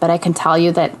news, but I can tell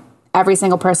you that every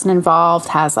single person involved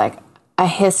has like a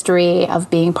history of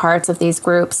being parts of these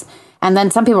groups. And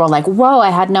then some people were like, whoa, I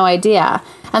had no idea.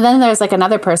 And then there's like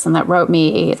another person that wrote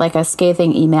me like a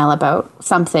scathing email about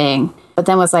something, but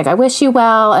then was like, I wish you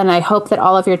well, and I hope that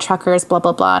all of your truckers, blah,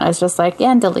 blah, blah. And I was just like,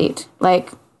 yeah, and delete.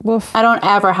 Like, Woof. I don't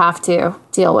ever have to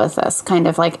deal with this kind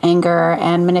of like anger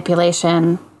and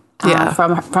manipulation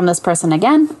from this person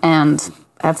again. And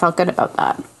I felt good about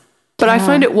that. But I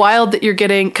find it wild that you're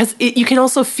getting, because you can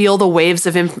also feel the waves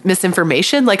of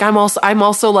misinformation. Like I'm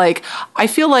also like, I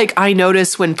feel like I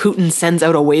notice when Putin sends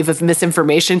out a wave of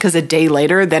misinformation, because a day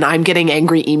later, then I'm getting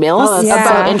angry emails Oh, that's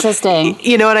about. so interesting.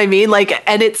 You know what I mean? Like,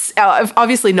 and it's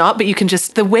obviously not, but you can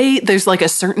just, the way there's like a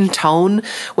certain tone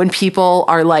when people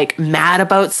are like mad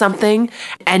about something,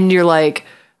 and you're like,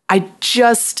 I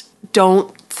just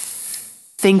don't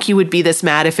think you would be this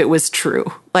mad if it was true.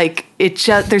 Like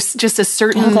there's just a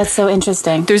certain, Oh, that's so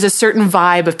interesting. there's a certain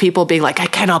vibe of people being like, I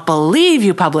cannot believe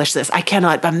you published this. I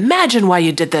cannot imagine why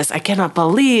you did this. I cannot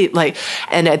believe, like,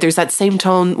 and there's that same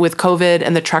tone with COVID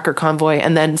and the trucker convoy.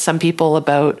 And then some people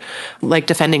about like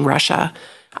defending Russia.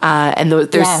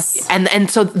 There's, Yes. and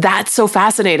so that's so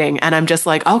fascinating. And I'm just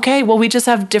like, okay, well, we just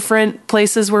have different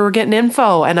places where we're getting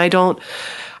info, and I don't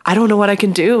know what I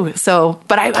can do. So,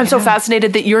 but I'm so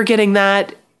fascinated that you're getting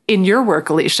that in your work,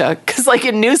 Alicia, because like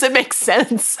in news, it makes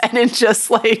sense. And it's just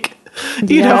like,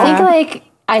 you know, I think like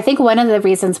I think one of the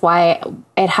reasons why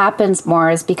it happens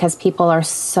more is because people are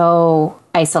so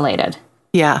isolated.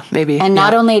 Yeah, maybe. And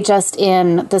not only just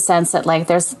in the sense that like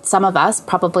there's some of us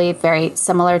probably very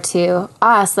similar to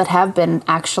us that have been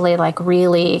actually like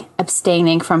really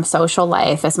abstaining from social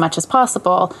life as much as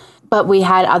possible, but we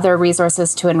had other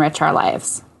resources to enrich our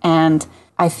lives. And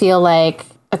I feel like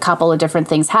a couple of different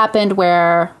things happened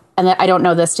where, and I don't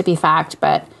know this to be fact,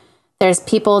 but there's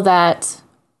people that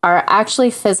are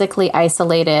actually physically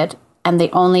isolated and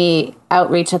the only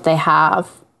outreach that they have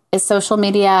is social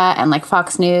media and like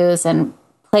Fox News and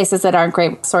places that aren't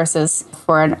great sources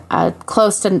for a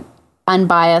close to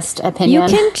unbiased opinion. You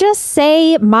can just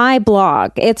say my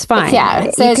blog. It's fine. Yeah,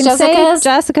 so you it's can say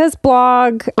Jessica's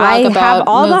blog. I have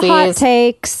all movies. The hot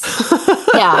takes.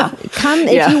 Yeah.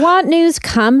 If you want news,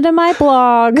 come to my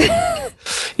blog.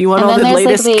 You want all the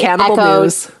latest cannibal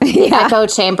news. The echo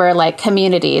chamber, like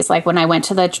communities. Like when I went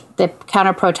to the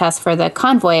counter protest for the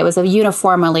convoy, it was a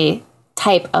uniformly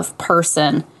type of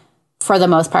person for the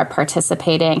most part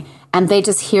participating. And they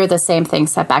just hear the same thing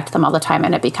said back to them all the time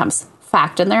and it becomes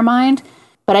fact in their mind.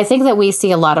 But I think that we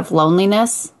see a lot of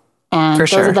loneliness and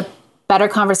those are the better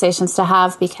conversations to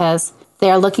have because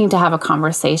they're looking to have a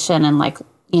conversation and like,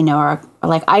 you know, are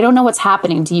like, I don't know what's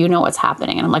happening. Do you know what's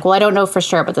happening? And I'm like, well, I don't know for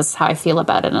sure, but this is how I feel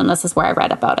about it. And this is where I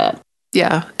read about it.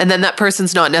 Yeah. And then that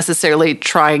person's not necessarily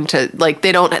trying to like,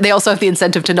 they also have the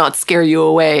incentive to not scare you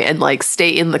away and like stay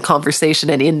in the conversation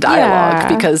and in dialogue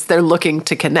because they're looking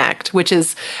to connect, which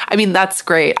is, I mean, that's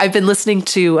great. I've been listening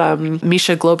to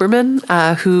Misha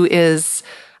Globerman, who is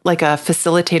like a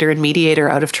facilitator and mediator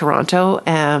out of Toronto.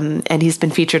 And he's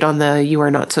been featured on the You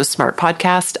Are Not So Smart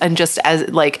podcast. And just as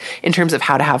like, in terms of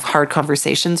how to have hard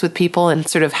conversations with people and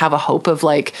sort of have a hope of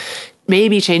like,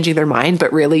 maybe changing their mind,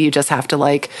 but really you just have to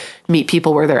like meet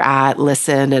people where they're at,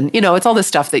 listen. And, you know, it's all this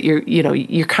stuff that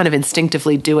you're kind of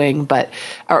instinctively doing, but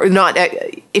or not.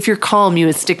 If you're calm, you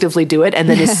instinctively do it. And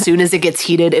then as soon as it gets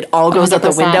heated, it all goes 100%. Out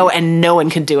the window and no one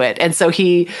can do it. And so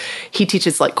he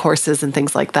teaches like courses and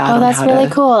things like that. Oh, that's really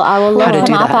cool. I will look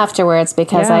him up afterwards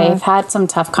because I've had some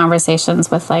tough conversations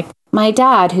with like my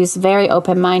dad, who's very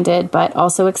open-minded, but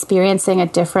also experiencing a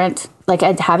different, like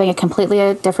having a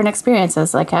completely different experience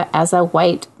as like as a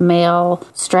white male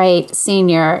straight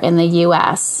senior in the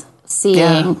U.S.,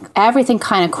 seeing everything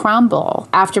kind of crumble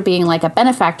after being like a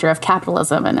benefactor of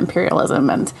capitalism and imperialism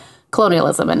and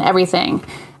colonialism and everything,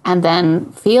 and then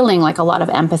feeling like a lot of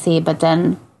empathy, but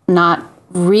then not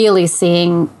really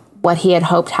seeing what he had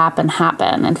hoped happen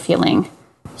and feeling.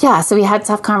 Yeah, so we had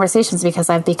tough conversations because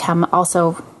I've become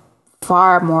also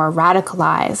far more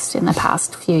radicalized in the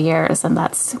past few years, and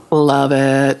that's love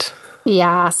it.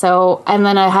 Yeah. So, and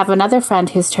then I have another friend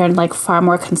who's turned like far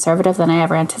more conservative than I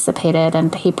ever anticipated,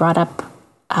 and he brought up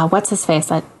what's his face,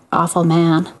 that awful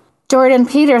man, Jordan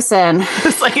Peterson.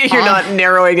 It's like you're not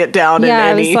narrowing it down in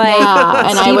any. Like,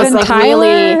 and I was like Tyler?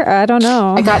 Really, I don't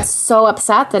know. I got so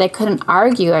upset that I couldn't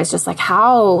argue. I was just like,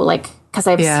 how, like, because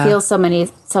I feel so many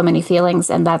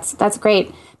feelings, and that's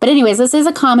great. But anyways, this is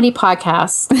a comedy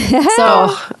podcast.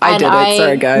 So I did it.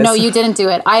 Sorry, guys. No, you didn't do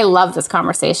it. I love this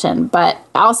conversation, but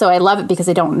also I love it because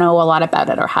I don't know a lot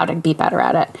about it or how to be better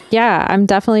at it. Yeah, I'm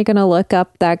definitely going to look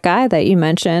up that guy that you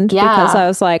mentioned because I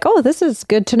was like, oh, this is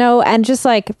good to know. And just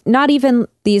like, not even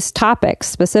these topics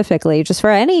specifically, just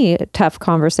for any tough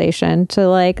conversation to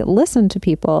like listen to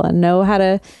people and know how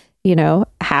to, you know,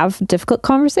 have difficult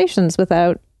conversations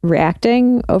without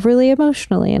reacting overly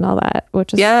emotionally and all that,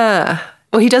 which is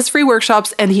well, he does free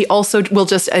workshops, and he also will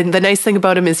and the nice thing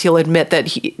about him is he'll admit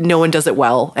that no one does it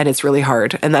well and it's really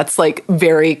hard, and that's like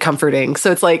very comforting.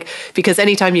 So it's like, because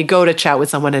anytime you go to chat with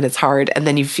someone and it's hard and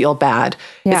then you feel bad,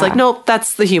 it's like, no,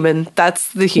 that's the human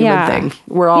thing.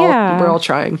 We're all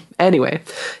trying anyway.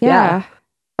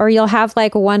 Or you'll have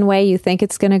like one way you think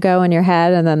it's going to go in your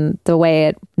head, and then the way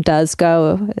it does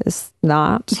go is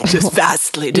not. Just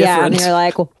vastly different. Yeah, and you're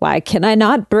like, well, why can I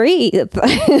not breathe?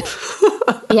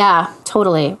 Yeah,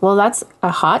 totally. Well, that's a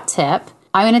hot tip.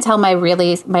 I'm going to tell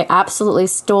my absolutely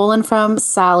stolen from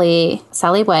Sally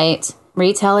White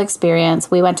retail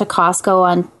experience. We went to Costco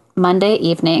on Monday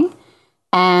evening,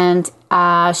 and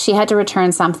she had to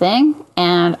return something,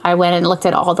 and I went and looked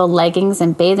at all the leggings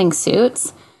and bathing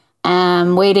suits,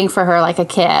 waiting for her like a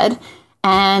kid.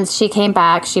 And she came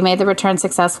back. She made the return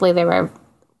successfully. They were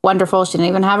wonderful. She didn't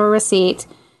even have a receipt.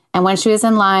 And when she was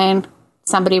in line,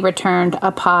 somebody returned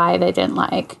a pie they didn't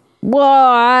like.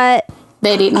 What?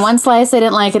 They'd eaten one slice, they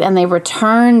didn't like it, and they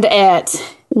returned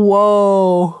it.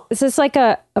 Whoa. Is this like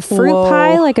a fruit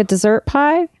pie, like a dessert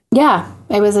pie? Yeah,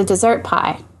 it was a dessert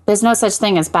pie. There's no such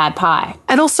thing as bad pie.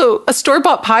 And also, a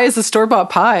store-bought pie is a store-bought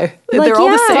pie. Like, they're all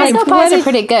the same. Costco pies are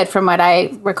pretty good from what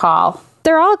I recall.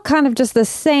 they're all kind of just the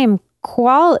same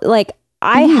quality. Like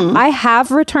I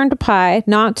have returned a pie,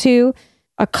 not to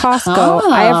a Costco.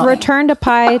 I have returned a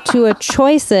pie to a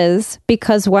Choices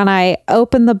because when I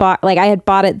opened the box, like I had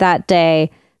bought it that day,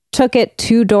 took it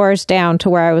 2 doors down to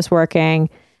where I was working,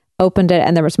 opened it,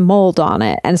 and there was mold on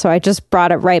it. And so I just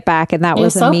brought it right back, and that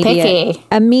was so immediate. Picky.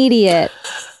 Immediate.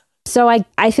 So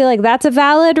I feel like that's a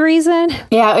valid reason.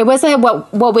 Yeah, it was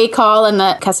what we call in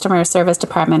the customer service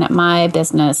department at my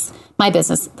business,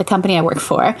 the company I work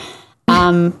for,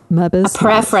 My business. a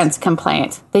preference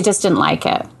complaint. They just didn't like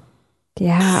it.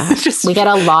 Yeah. We get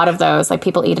a lot of those. Like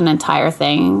people eat an entire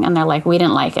thing and they're like, we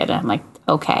didn't like it. And I'm like,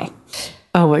 okay.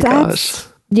 Oh my gosh.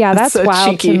 Yeah, that's so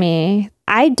wild cheeky. to me.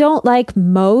 I don't like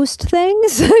most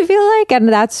things, I feel like, and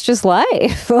that's just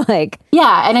life. Like,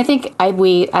 Yeah, and I think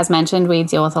we, as mentioned, we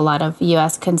deal with a lot of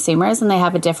U.S. consumers, and they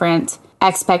have a different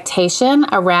expectation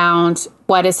around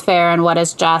what is fair and what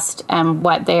is just and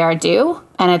what they are due.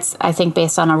 And it's, I think,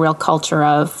 based on a real culture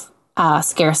of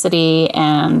scarcity.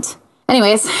 And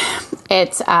anyways,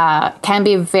 it can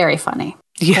be very funny.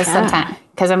 Yeah.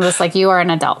 Because I'm just like, you are an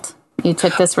adult. You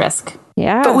took this risk.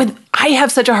 yeah. But I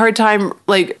have such a hard time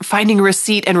like finding a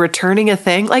receipt and returning a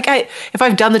thing. Like if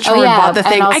I've done the chore and bought the and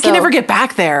thing, I also- can never get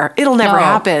back there. It'll never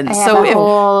happen. I have a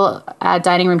whole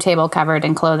dining room table covered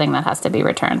in clothing that has to be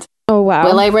returned. Oh, wow.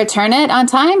 Will I return it on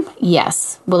time?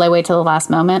 Yes. Will I wait till the last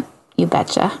moment? You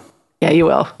betcha. yeah, you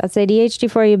will. That's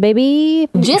ADHD for you, baby.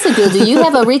 Jessica, do you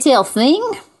have a retail thing?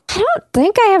 I don't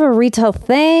think I have a retail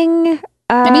thing.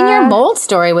 I mean, your mold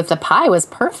story with the pie was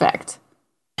perfect.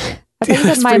 I think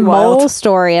That's it's my pretty mole wild.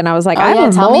 story, and I was like, Oh, I have yeah,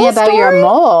 a tell mole me about story? your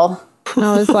mole. And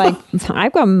I was like,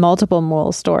 I've got multiple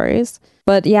mole stories.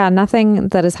 But yeah, nothing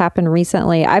that has happened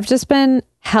recently. I've just been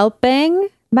helping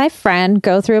my friend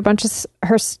go through a bunch of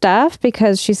her stuff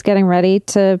because she's getting ready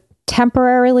to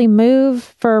temporarily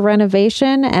move for a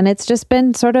renovation. And it's just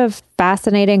been sort of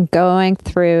fascinating going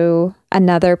through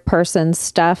another person's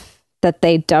stuff that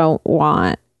they don't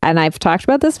want. And I've talked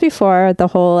about this before, the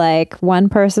whole like one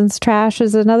person's trash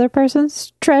is another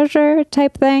person's treasure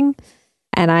type thing.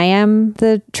 And I am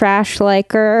the trash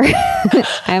liker.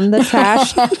 I'm the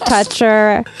trash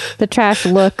toucher, the trash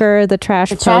looker, the trash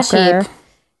trash poker. heap.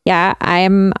 Yeah,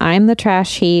 I'm the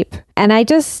trash heap. And I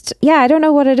just, I don't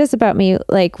know what it is about me.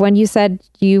 Like when you said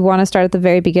you want to start at the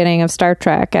very beginning of Star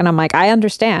Trek, and I'm like, I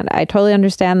understand. I totally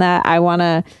understand that. I'm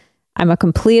a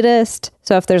completist.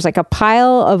 So if there's like a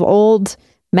pile of old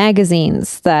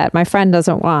magazines that my friend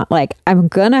doesn't want, like I'm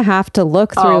gonna have to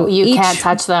look through. Oh, you each can't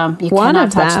touch them. You one cannot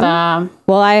of touch them. them.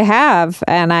 Well, I have,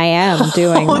 and I am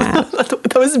doing that.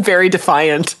 That was very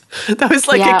defiant. That was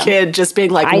like Yeah. a kid just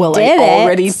being like, I well, did I it,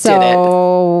 already did it.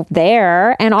 so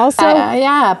there, and also,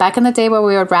 Yeah, back in the day where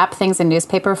we would wrap things in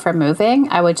newspaper for moving,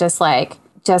 I would just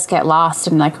get lost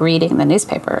in like reading the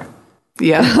newspaper.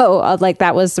 Yeah. like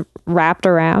that was wrapped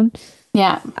around.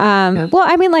 Yeah. Well,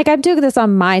 I mean, like I'm doing this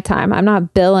on my time. I'm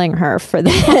not billing her for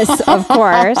this, of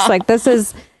course. Like this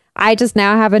is, I just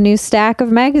now have a new stack of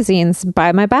magazines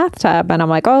by my bathtub, and I'm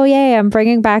like, oh yay, I'm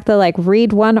bringing back the like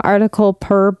read one article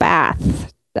per bath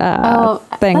thing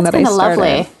that's that I kind started. of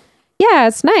lovely. Yeah,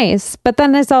 it's nice. But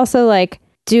then there's also like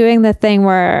doing the thing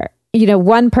where,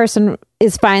 one person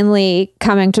is finally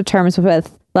coming to terms with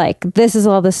like, this is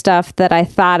all the stuff that I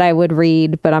thought I would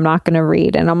read, but I'm not going to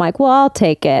read. And I'm like, well, I'll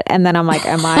take it. And then I'm like,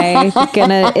 am I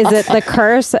is it the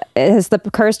curse? Has the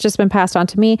curse just been passed on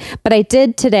to me? But I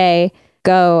did today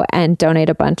go and donate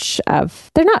a bunch of,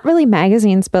 they're not really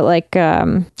magazines, but like,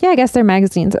 I guess they're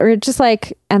magazines or just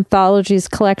like anthologies,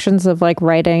 collections of like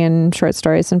writing and short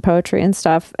stories and poetry and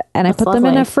stuff. And I put them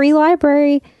in lovely. a free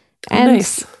library. And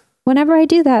Nice. whenever I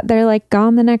do that, they're like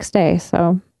gone the next day.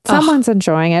 So someone's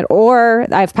enjoying it, or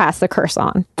I've passed the curse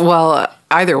on. Well,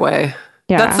 either way.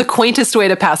 Yeah. That's the quaintest way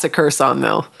to pass a curse on,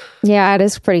 though. Yeah, it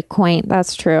is pretty quaint.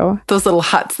 That's true. Those little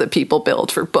huts that people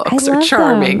build for books I are love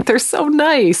charming. them. They're so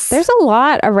nice. There's a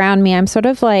lot around me. I'm sort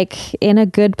of like in a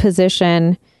good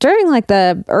position during like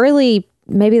the early,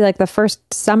 maybe like the first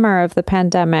summer of the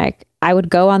pandemic. I would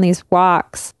go on these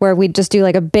walks where we'd just do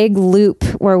like a big loop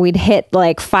where we'd hit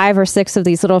like 5 or 6 of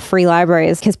these little free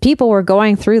libraries because people were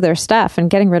going through their stuff and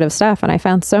getting rid of stuff. And I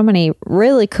found so many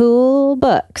really cool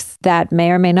books that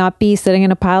may or may not be sitting in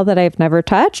a pile that I've never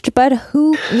touched. But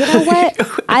you know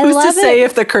what? I Who's love to say it.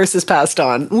 if the curse is passed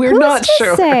on? We're Who's not to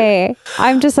sure. say?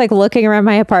 I'm just like looking around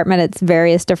my apartment. It's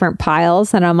various different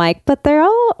piles. And I'm like, but they're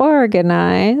all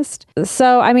organized.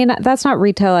 So, I mean, that's not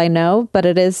retail, I know, but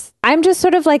it is. I'm just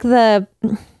sort of like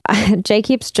Jay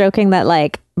keeps joking that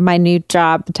like my new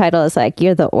job title is like,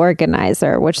 you're the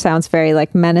organizer, which sounds very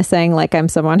like menacing. Like I'm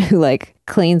someone who like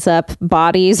cleans up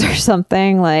bodies or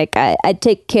something. Like I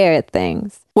take care of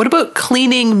things. What about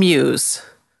cleaning Muse?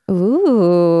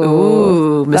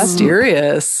 Ooh,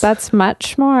 Mysterious. That's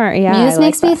much more. Yeah, Muse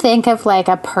makes me think of like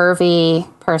a pervy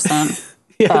person.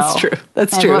 Yeah, that's true.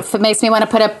 That's and true. It makes me want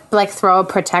to throw a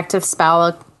protective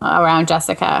spell around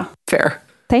Jessica. Fair.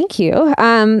 Thank you.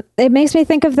 It makes me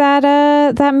think of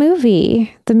that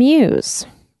movie, The Muse.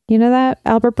 You know that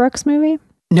Albert Brooks movie?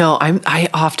 No, I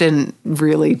often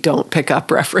really don't pick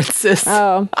up references.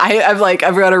 Oh. I've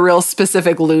got a real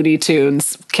specific Looney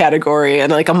Tunes category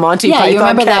and like a Monty Python category. Yeah, you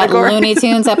remember that Looney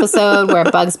Tunes episode where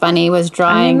Bugs Bunny was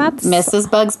drawing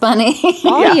Mrs. Bugs Bunny?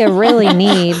 All you really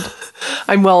need.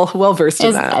 I'm well versed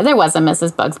in that. There was a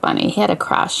Mrs. Bugs Bunny. He had a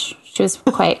crush. She was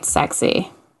quite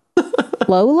sexy.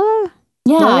 Lola?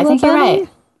 Yeah, Lola I think Bunny? you're right.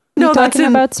 No, that's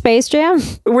about Space Jam?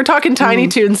 We're talking Tiny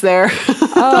Toons there.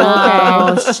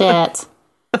 Oh, shit.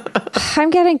 I'm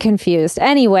getting confused.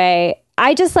 Anyway,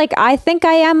 I think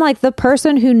I am like the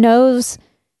person who knows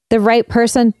the right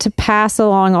person to pass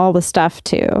along all the stuff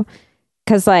to.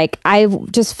 Because like I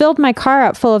just filled my car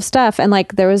up full of stuff and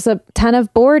like there was a ton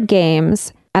of board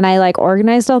games and I like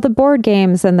organized all the board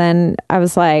games and then I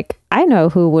was like, I know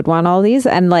who would want all these.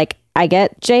 And like I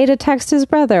get Jay to text his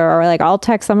brother or like I'll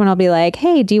text someone, I'll be like,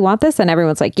 hey, do you want this? And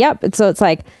everyone's like, yep. And so it's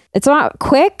like, it's not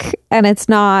quick and it's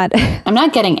not. I'm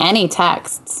not getting any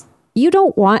texts. You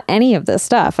don't want any of this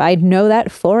stuff. I know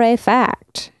that for a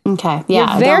fact. Okay.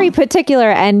 Yeah. You're very particular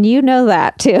and you know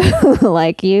that too.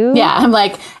 Like you. Yeah. I'm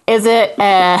like, is it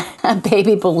a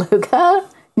baby beluga?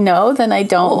 No, then I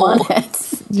don't want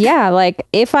it. Yeah. Like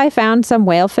if I found some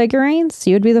whale figurines,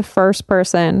 you'd be the first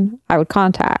person I would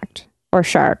contact. Or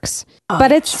sharks.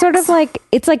 But it's sort of like,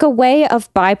 it's like a way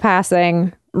of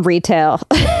bypassing retail.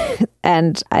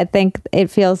 And I think it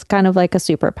feels kind of like a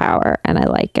superpower and I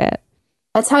like it.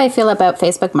 That's how I feel about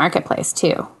Facebook Marketplace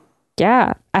too.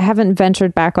 Yeah. I haven't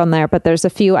ventured back on there, but there's a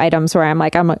few items where I'm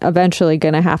like, I'm eventually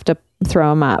going to have to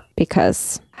throw them up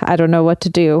because I don't know what to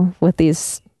do with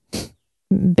these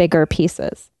bigger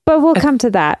pieces. But we'll come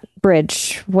to that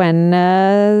bridge when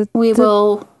we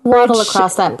will waddle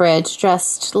across that bridge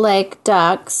dressed like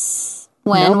ducks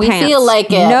when we feel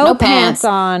like it. No pants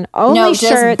on. Only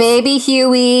shirts. Just baby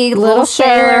Huey, little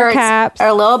sailor shirts, caps,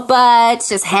 our little butts,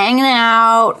 just hanging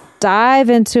out.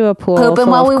 Dive into a pool. Pooping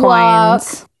while we walk.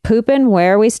 Pooping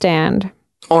where we stand.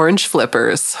 Orange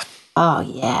flippers. Oh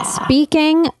yeah.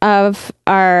 Speaking of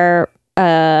our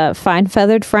fine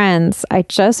feathered friends, I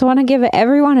just want to give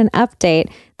everyone an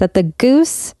update that the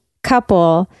goose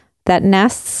couple that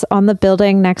nests on the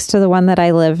building next to the one that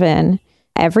I live in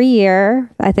every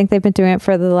year, I think they've been doing it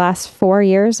for the last 4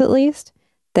 years at least.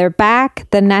 They're back.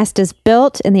 The nest is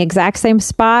built in the exact same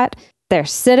spot. They're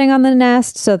sitting on the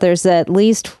nest, so there's at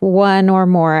least one or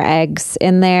more eggs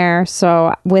in there.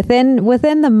 So within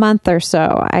the month or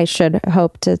so, I should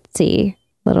hope to see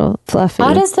little fluffy.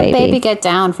 How does the baby get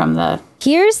down from the...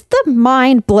 Here's the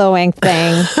mind-blowing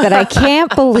thing that I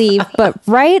can't believe, but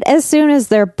right as soon as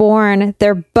they're born,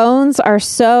 their bones are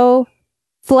so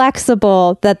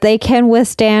flexible that they can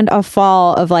withstand a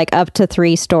fall of like up to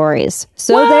 3 stories.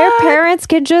 So their parents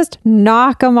can just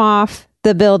knock them off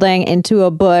the building into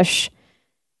a bush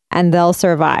and they'll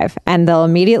survive and they'll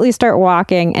immediately start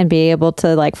walking and be able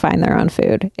to like find their own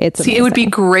food. It's amazing. It would be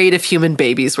great if human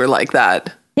babies were like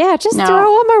that. Yeah, just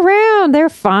throw them around. They're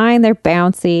fine. They're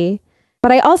bouncy.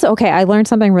 But I learned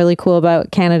something really cool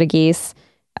about Canada geese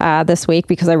this week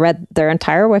because I read their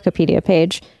entire Wikipedia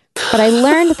page. But I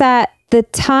learned that the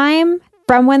time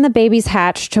from when the babies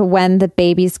hatch to when the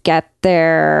babies get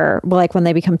their, like when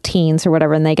they become teens or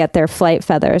whatever, and they get their flight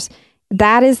feathers,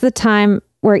 that is the time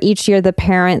where each year the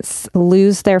parents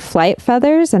lose their flight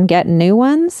feathers and get new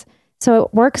ones. So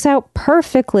it works out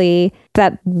perfectly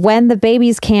that when the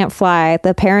babies can't fly,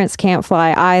 the parents can't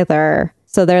fly either.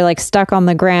 So they're like stuck on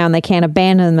the ground. They can't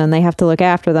abandon them. They have to look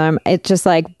after them. It just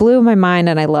like blew my mind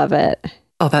and I love it.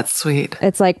 Oh, that's sweet.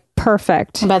 It's like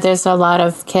perfect. But there's a lot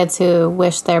of kids who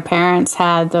wish their parents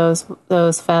had those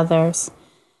feathers.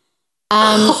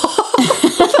 That's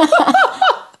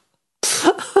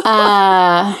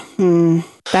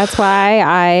why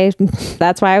I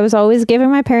was always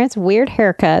giving my parents weird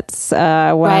haircuts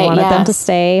when I wanted them to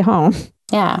stay home.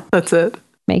 Yeah. That's it.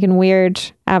 Making weird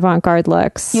avant-garde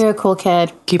looks. You're a cool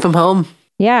kid. Keep them home.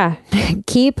 Yeah.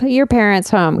 Keep your parents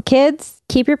home. Kids,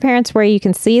 keep your parents where you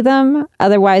can see them.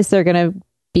 Otherwise, they're going to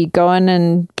be going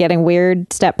and getting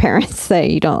weird step parents that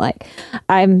you don't like.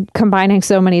 I'm combining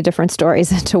so many different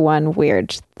stories into one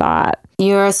weird thought.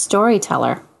 You're a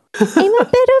storyteller.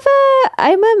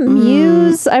 I'm a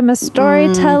muse. I'm a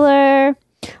storyteller.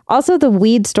 Also, the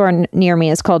weed store near me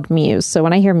is called Muse. So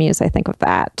when I hear Muse, I think of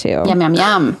that too. Yum, yum,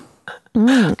 yum.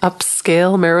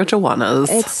 Upscale marijuanas.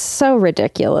 It's so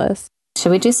ridiculous.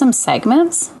 Should we do some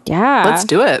segments? Yeah. Let's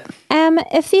do it.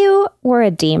 If you were a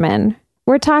demon,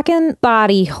 we're talking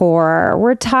body horror.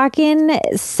 We're talking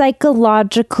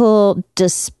psychological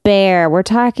despair. We're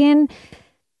talking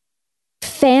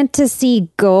fantasy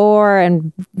gore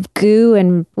and goo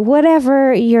and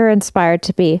whatever you're inspired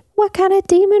to be. What kind of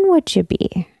demon would you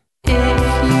be? If you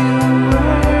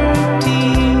were a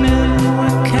demon,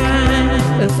 what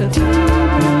kind of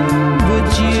demon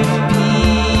would you be?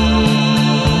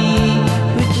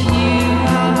 Would you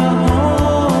have a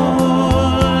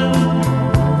horn?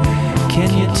 Can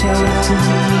you tell it to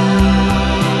me?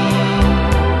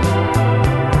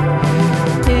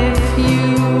 If you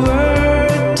were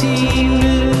a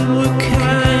demon, what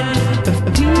kind of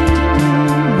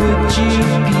demon would you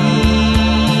be?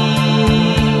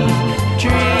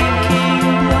 Drinking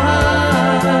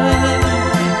blood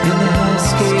in the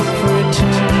hellscape for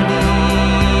eternity.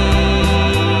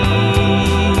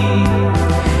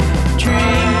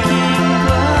 Drinking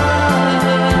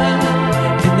blood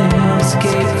in the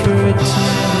hellscape for eternity.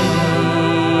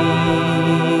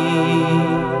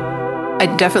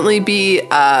 I'd definitely be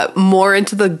more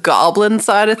into the goblin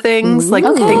side of things. Like,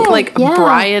 Okay, think like yeah.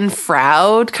 Brian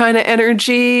Froud kind of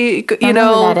energy, you I know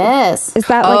know? who that is. Is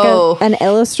that Oh. like an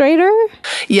illustrator?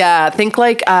 Yeah, think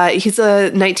like he's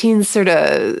a 19 sort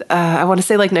of, I want to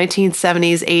say like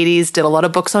 1970s, 80s, did a lot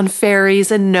of books on fairies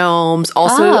and gnomes.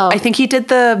 Also, Oh. I think he did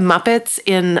the Muppets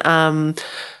in,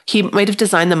 he might have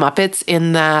designed the Muppets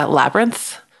in the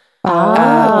Labyrinth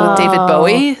with David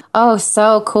Bowie. Oh,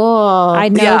 so cool. I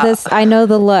know Yeah. this. I know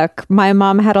the look. My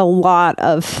mom had a lot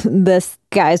of this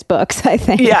guy's books, I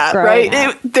think. Yeah, growing right.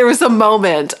 up. There was a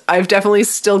moment. I've definitely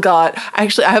still got.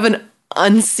 Actually, I have an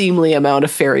unseemly amount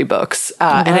of fairy books,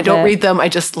 and I love don't it. read them. I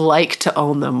just like to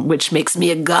own them, which makes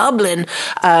me a goblin.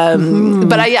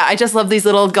 But I just love these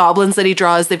little goblins that he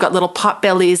draws. They've got little pot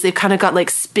bellies. They've kind of got like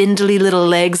spindly little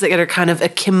legs that are kind of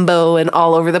akimbo and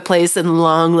all over the place, and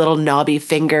long little knobby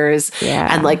fingers,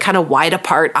 Yeah. and like kind of wide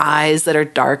apart eyes that are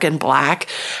dark and black.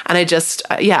 And I just,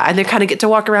 and they kind of get to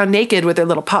walk around naked with their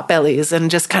little pot bellies and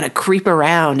just kind of creep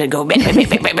around and go.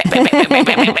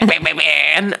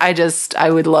 And I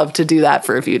would love to do that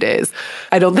for a few days.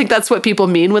 I don't think that's what people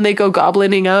mean when they go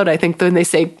goblining out. I think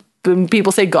when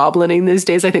people say goblining these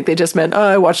days, I think they just meant,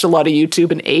 I watched a lot of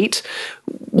YouTube and ate.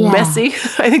 Yeah. Messy.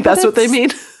 I think that's what they mean.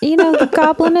 You know, the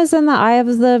goblin is in the eye of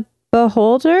the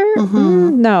beholder.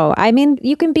 No, I mean,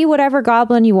 you can be whatever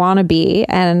goblin you want to be.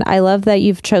 And I love that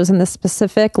you've chosen the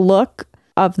specific look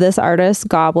of this artist's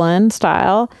goblin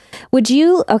style.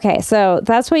 Okay, so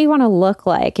that's what you want to look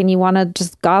like, and you want to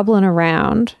just goblin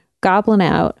around, goblin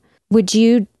out. Would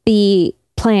you be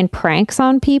playing pranks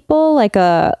on people like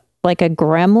a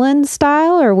gremlin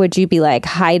style, or would you be like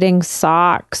hiding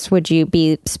socks? Would you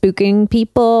be spooking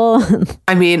people?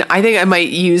 I mean, I think I might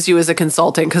use you as a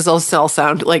consultant because those all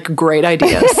sound like great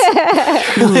ideas.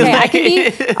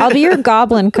 Okay, I'll be your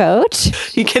goblin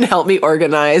coach. You can help me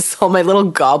organize all my little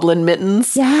goblin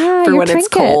mittens Yeah, for your when it's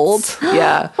trinkets. cold.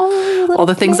 Yeah. Oh, all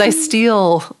the things I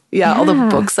steal. Yeah, all the Yeah.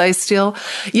 books I steal.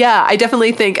 Yeah, I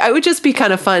definitely think I would just be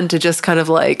kind of fun to just kind of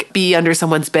like be under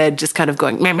someone's bed, just kind of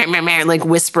going meh, meh, meh, meh, and like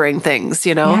whispering things,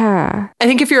 you know? Yeah. I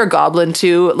think if you're a goblin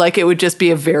too, like it would just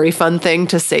be a very fun thing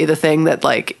to say the thing that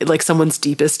like someone's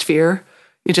deepest fear.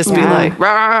 You just be Yeah. like,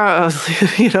 rah,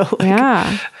 you know, like,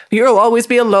 Yeah. you'll always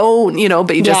be alone, you know,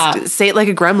 but you just Yeah. say it like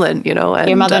a gremlin, you know. And,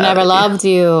 Your mother never loved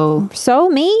you. So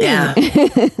mean. Yeah.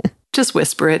 Just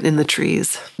whisper it in the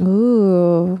trees.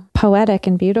 Ooh, poetic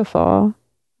and beautiful.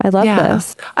 I love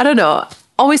this. I don't know.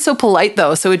 Always so polite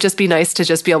though. So it'd just be nice to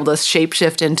just be able to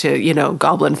shapeshift into, you know,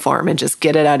 goblin form and just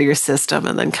get it out of your system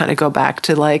and then kind of go back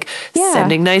to like Yeah.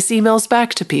 sending nice emails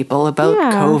back to people about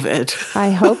Yeah. COVID.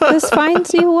 I hope this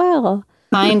finds you well.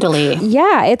 Kindly.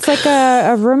 Yeah, it's like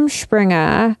a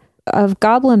Rumspringa of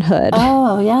goblinhood.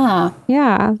 Oh, yeah.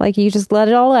 Yeah, like you just let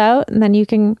it all out and then you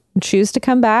can choose to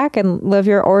come back and live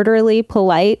your orderly,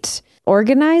 polite,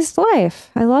 organized life.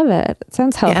 I love it. It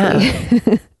sounds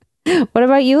healthy. What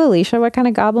about you, Alicia? What kind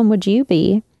of goblin would you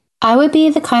be? I would be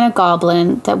the kind of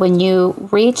goblin that when you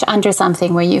reach under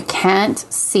something where you can't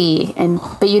see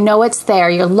but you know it's there,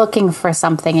 you're looking for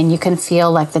something and you can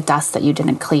feel like the dust that you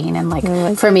didn't clean. And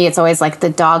like for me, it's always like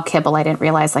the dog kibble I didn't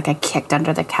realize like I kicked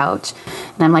under the couch.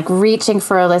 And I'm like reaching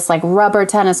for this like rubber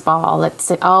tennis ball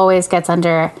it always gets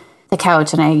under the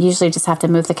couch, and I usually just have to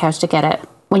move the couch to get it.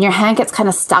 When your hand gets kind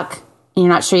of stuck and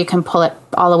you're not sure you can pull it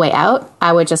all the way out,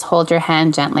 I would just hold your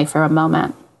hand gently for a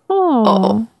moment.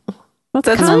 Oh, that's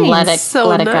That's kind. let it- so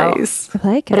let it go. nice. I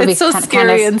like It'd it. be It's so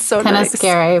scary and so kind of nice.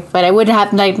 scary, but I would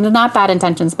have like not bad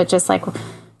intentions, but just like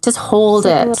Just hold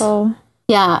A it. little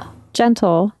Yeah.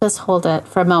 gentle. Just hold it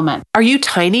for a moment. Are you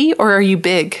tiny or are you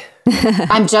big?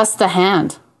 I'm just the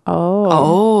hand.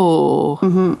 Oh.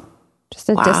 Just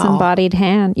a Wow. disembodied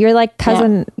hand. You're like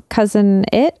cousin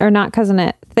it or not cousin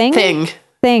it thing.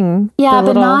 Thing. Yeah, The but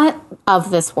little- not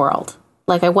of this world.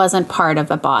 Like I wasn't part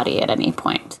of a body at any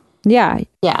point. Yeah,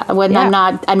 Yeah, when Yeah.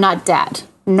 I'm not dead,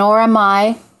 nor am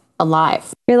I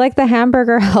alive. you're like the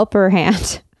hamburger helper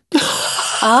hand,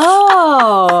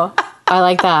 Oh, I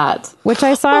like that. which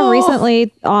I saw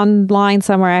recently online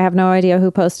somewhere. I have no idea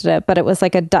who posted it, but it was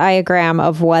like a diagram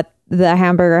of what the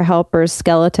hamburger helper's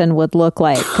skeleton would look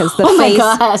like because the Oh my face,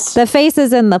 gosh. the face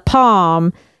is in the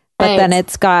palm, but then Right.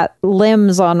 it's got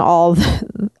limbs on all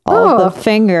the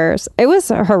fingers. It was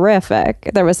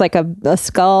horrific. There was like a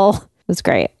skull. It was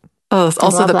great. Oh, it's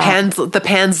also love the that.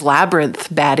 Pan's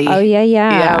Labyrinth baddie. Oh yeah.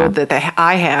 Yeah, with the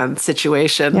eye hand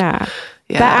situation. Yeah.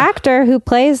 Yeah. The actor who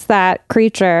plays that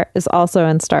creature is also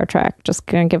in Star Trek. Just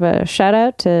gonna give a shout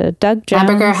out to Doug Jones.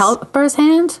 Hamburger helper's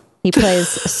hand. He plays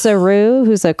Saru,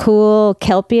 who's a cool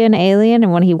Kelpian alien,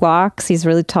 and when he walks, he's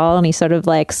really tall and he sort of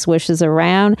like swishes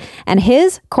around. And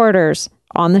his quarters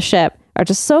on the ship are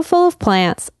just so full of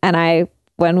plants. And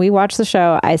when we watch the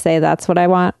show, I say that's what I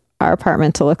want our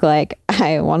apartment to look like.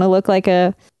 I want to look like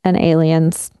an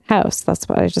alien's house. That's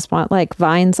what I just want, like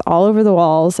vines all over the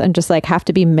walls and just like have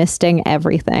to be misting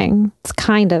everything. It's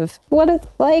kind of what it's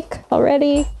like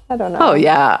already. I don't know. Oh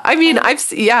yeah. I mean,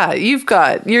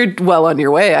 you're well on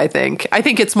your way, I think. I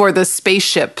think it's more the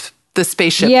spaceship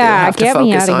Yeah, you have to get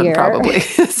me focus outta on here. probably.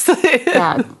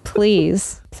 Yeah.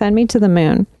 Please send me to the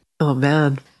moon. Oh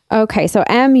man. Okay, so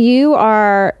Em, you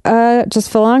are just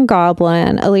full on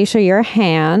goblin. Alicia, you're a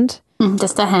hand.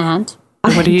 Just a hand.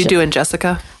 And what are you doing,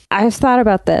 Jessica? I've thought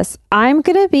about this. I'm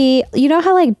gonna be. You know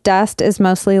how like dust is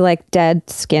mostly like dead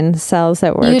skin cells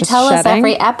that we're You just tell us shedding?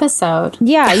 every episode.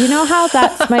 Yeah, you know how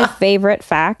that's my favorite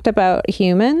fact about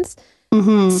humans.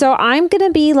 So I'm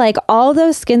gonna be like all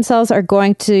those skin cells are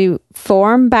going to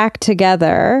form back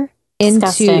together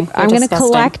Disgusting. into. They're I'm going to disgusting.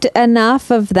 collect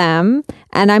enough of them,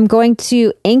 and I'm going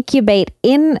to incubate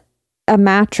in a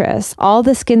mattress. All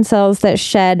the skin cells that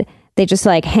shed, they just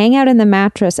like hang out in the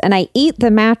mattress, and I eat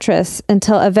the mattress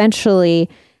until eventually,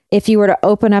 if you were to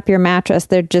open up your mattress,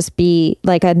 there'd just be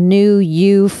like a new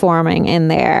you forming in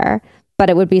there. But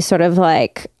it would be sort of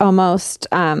like almost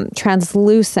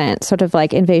translucent, sort of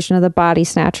like Invasion of the Body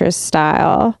Snatchers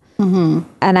style.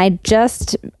 And I'd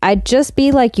just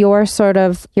be like your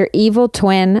evil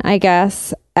twin, I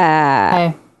guess.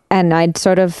 Okay. And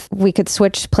we could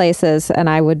switch places, and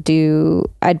I'd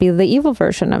be the evil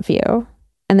version of you.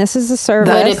 And this is a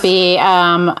service. Would it be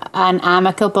an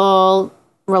amicable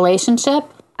relationship?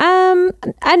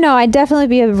 I know I'd definitely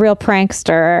be a real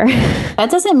prankster. That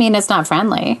doesn't mean it's not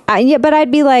friendly. Yeah, but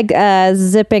I'd be like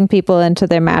zipping people into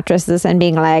their mattresses and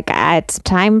being like, it's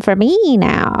time for me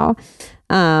now.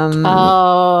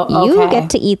 Oh, okay. You get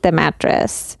to eat the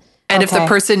mattress. And if the Okay.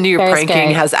 person you're Very pranking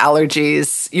scary. has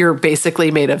allergies, you're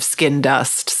basically made of skin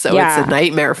dust. So Yeah. it's a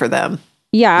nightmare for them.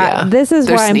 Yeah, Yeah, this is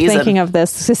they're why I'm sneezing. thinking of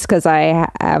this, just because I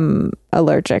am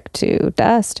allergic to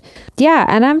dust. Yeah,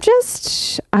 and I'm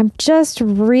just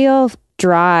real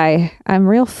dry. I'm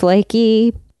real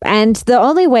flaky, and the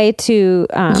only way to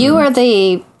You are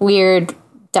the weird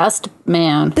dust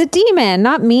man. the demon,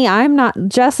 not me. I'm not.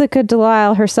 Jessica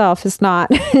Delisle herself is not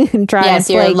dry Yes,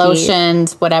 and you're flaky.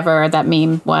 lotioned, whatever that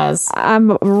meme was.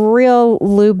 I'm real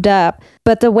lubed up.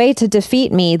 But the way to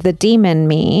defeat me, the demon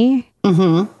me,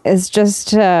 is just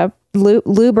to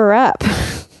lube her up.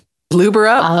 Lube her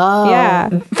up. Oh. Yeah.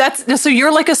 So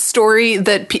you're like a story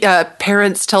that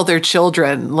parents tell their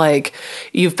children, like,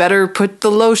 you've better put the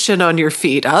lotion on your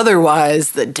feet,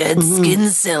 otherwise the dead skin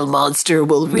cell monster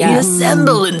will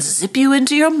reassemble and zip you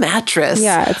into your mattress.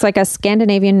 Yeah, it's like a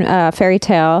Scandinavian fairy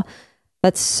tale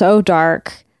that's so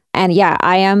dark. And yeah,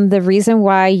 I am the reason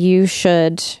why you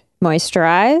should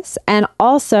moisturize and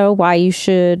also why you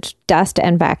should dust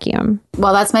and vacuum.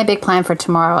 Well, that's my big plan for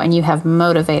tomorrow, and you have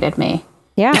motivated me.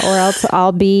 Yeah, or else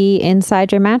I'll be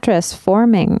inside your mattress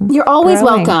forming. You're always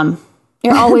growing. welcome.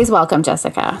 You're always welcome,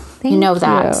 Jessica. You know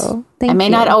that. you. I Thank may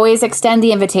you. not always extend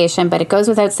the invitation, but it goes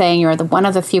without saying you're one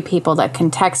of the few people that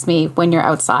can text me when you're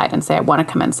outside and say, I want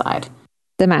to come inside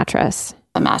The mattress.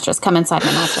 the mattress. Come inside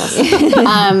my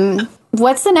mattress.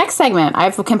 What's the next segment?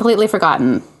 I've completely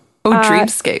forgotten. Oh,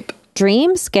 Dreamscape.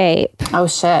 Dreamscape. Oh,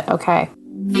 shit. Okay.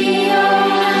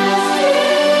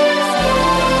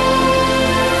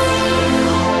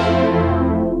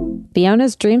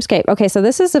 Fiona's Dreamscape. Okay, so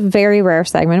this is a very rare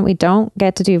segment we don't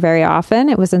get to do very often.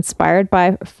 It was inspired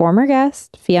by former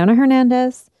guest Fiona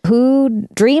Hernandez. who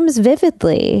dreams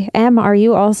vividly. Em, are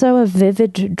you also a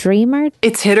vivid dreamer?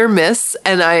 It's hit or miss,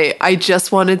 and I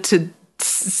just wanted to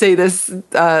say this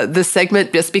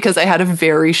segment just because I had a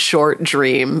very short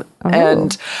dream.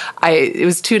 And it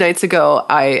was 2 nights ago.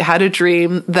 I had a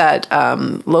dream that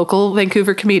local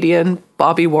Vancouver comedian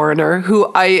Bobby Warner,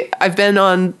 who I've been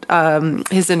on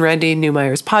his and Randy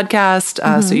Neumeyer's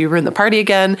podcast, So You Were in the Party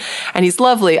Again, and he's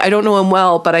lovely. I don't know him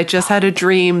well, but I just had a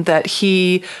dream that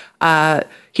he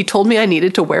told me I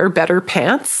needed to wear better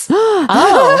pants.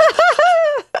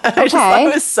 I just thought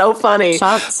it was so funny.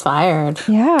 Shots fired.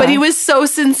 Yeah. But he was so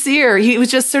sincere. He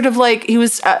was just sort of like,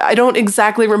 I don't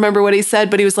exactly remember what he said,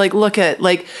 but he was like, look at,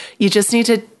 like, you just need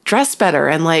to dress better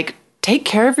and like take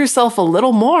care of yourself a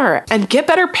little more and get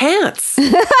better pants.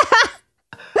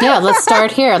 Yeah, let's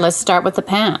start here. Let's start with the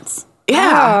pants.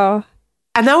 Yeah. Oh.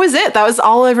 And that was it. That was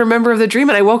all I remember of the dream.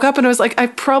 And I woke up and I was like, I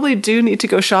probably do need to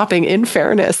go shopping, in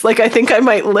fairness. Like, I think I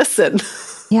might listen.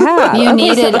 Yeah. You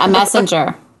needed a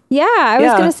messenger. Yeah, I was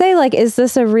Yeah. going to say, like, is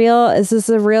this a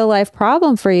real life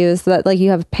problem for you? Is that like you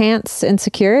have pants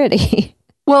insecurity?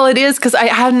 Well, it is because I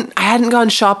hadn't gone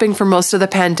shopping for most of the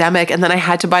pandemic, and then I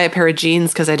had to buy a pair of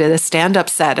jeans because I did a stand-up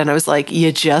set, and I was like,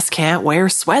 you just can't wear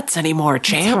sweats anymore,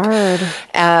 champ. It's hard.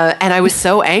 And I was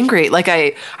so angry. Like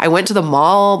I went to the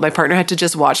mall. My partner had to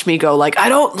just watch me go like, I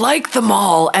don't like the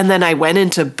mall. And then I went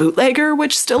into Bootlegger,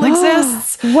 which still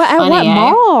exists. At what Funny, eh?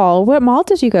 mall? What mall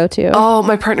did you go to? Oh,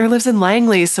 my partner lives in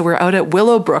Langley, so we're out at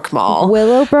Willowbrook Mall.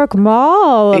 Willowbrook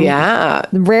Mall. Yeah.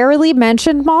 Rarely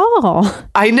mentioned mall.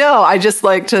 I know. I just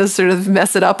like to sort of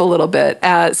mess it up a little bit.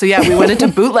 So yeah, we went into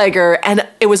Bootlegger and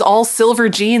it was all silver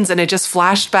jeans, and it just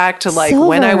flashed back to like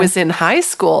when I Silver. was in high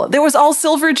school. There was all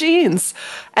silver jeans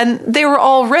and they were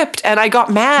all ripped, and I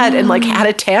got mad and like had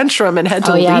a tantrum and had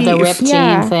to Oh, yeah, leave. the ripped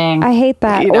jean thing. I hate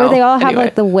that. You Or know, they all have anyway.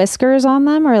 like the whiskers on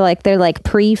them, or like they're like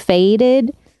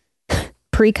pre-faded,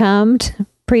 pre-cummed,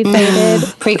 pre-faded,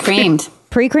 Pre-creamed.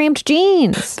 pre-creamed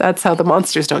jeans. That's how the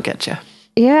monsters don't get you.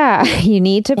 Yeah, you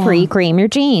need to pre-cream your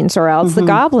jeans or else the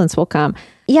goblins will come.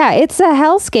 Yeah, it's a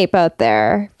hellscape out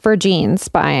there for jeans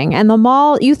buying. And the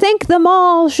mall, you think the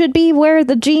mall should be where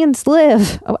the jeans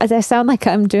live. Oh, I sound like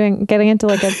I'm getting into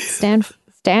like a Seinfeld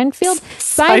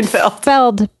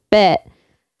bit.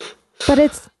 But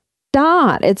it's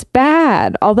not. It's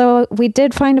bad. Although we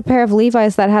did find a pair of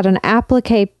Levi's that had an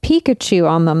applique Pikachu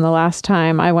on them the last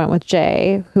time I went with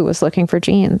Jay, who was looking for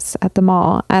jeans at the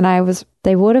mall. And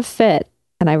they would have fit.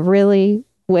 And I really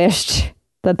wished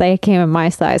that they came in my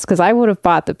size, because I would have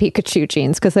bought the Pikachu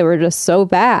jeans because they were just so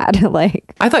bad.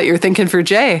 Like, I thought you were thinking for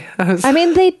Jay. I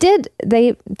mean, they did.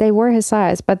 They were his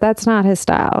size, but that's not his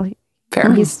style.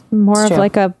 Fair. He's more of true.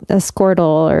 like a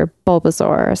Squirtle or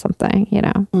Bulbasaur or something, you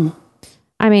know.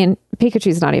 I mean,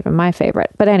 Pikachu's not even my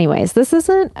favorite. But anyways, this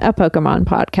isn't a Pokemon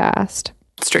podcast.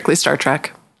 Strictly Star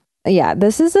Trek. Yeah,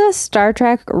 this is a Star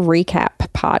Trek recap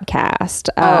podcast.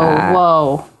 Oh,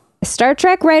 whoa. Star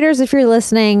Trek writers, if you're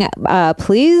listening,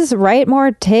 please write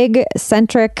more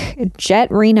TIG-centric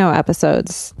Jet Reno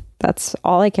episodes. That's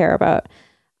all I care about.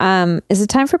 Is it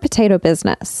time for potato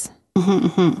business?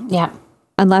 Yeah.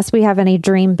 Unless we have any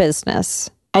dream business.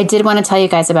 I did want to tell you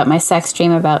guys about my sex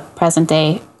dream about present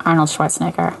day Arnold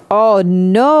Schwarzenegger. Oh,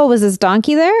 no. Was his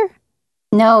donkey there?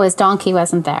 No, his donkey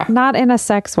wasn't there. Not in a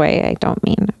sex way, I don't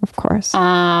mean, of course.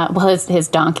 Well, his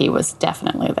donkey was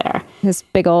definitely there. His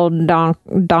big old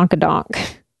donk-a-donk.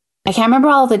 I can't remember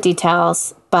all the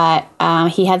details, but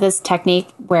he had this technique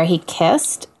where he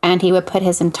kissed and he would put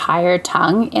his entire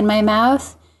tongue in my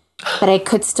mouth, but I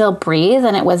could still breathe,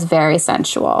 and it was very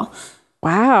sensual.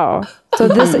 Wow.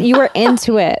 So you were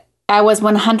into it. I was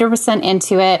 100%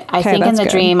 into it. I think in that's the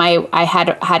good. dream, I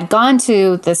had gone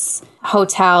to this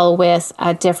hotel with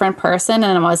a different person,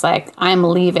 and I was like, I'm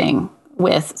leaving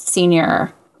with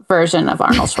senior version of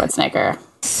Arnold Schwarzenegger.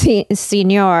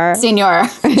 Senior. Senior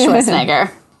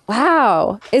Schwarzenegger.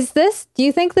 Wow. Do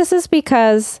you think this is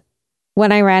because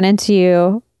when I ran into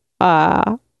you,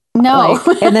 No.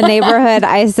 like in the neighborhood,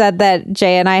 I said that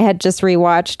Jay and I had just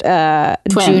rewatched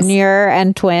Twins. Junior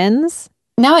and Twins?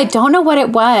 No, I don't know what it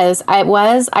was. It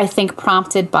was, I think,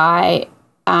 prompted by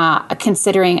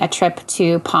considering a trip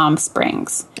to Palm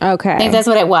Springs. Okay. I think that's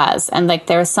what it was. And like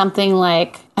there was something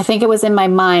like, I think it was in my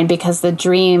mind because the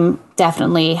dream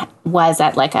definitely was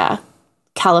at like a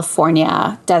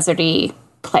California deserty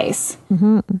place.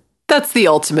 That's the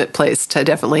ultimate place to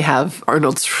definitely have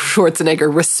Arnold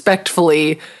Schwarzenegger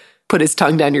respectfully put his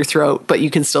tongue down your throat, but you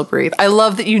can still breathe. I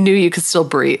love that you knew you could still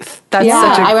breathe. That's Yeah,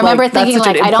 such a, I remember that's thinking such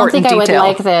an like, I don't think I would important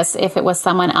like detail. this if it was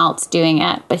someone else doing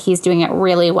it, but he's doing it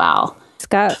really well.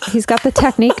 He's got the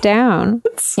technique down.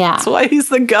 Yeah. That's why he's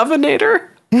the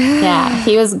governor. Yeah,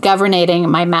 he was governating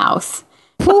my mouth.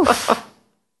 Oof.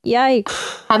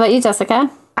 Yikes. How about you, Jessica?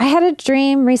 I had a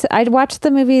dream recently. I watched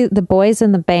the movie The Boys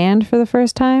in the Band for the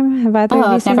first time. Have either of you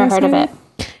I've seen never this heard of movie?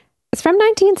 it. It's from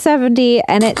 1970,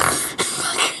 and it's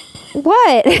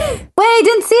what? Wait, I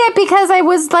didn't see it because I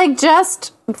was like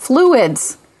just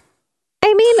fluids.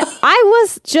 I mean, I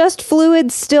was just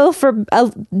fluid still for a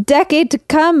decade to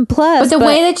come plus. But the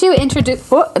way that you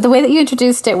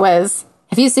introduced it was,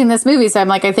 have you seen this movie? So I'm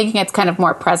like, I'm thinking it's kind of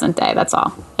more present day. That's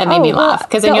all. It made me laugh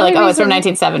because then you're like, it's from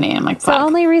 1970. And I'm like, fuck. The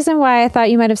only reason why I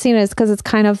thought you might have seen it is because it's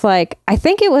kind of like, I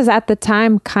think it was at the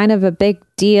time kind of a big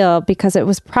deal because it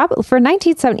was probably for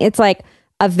 1970. It's like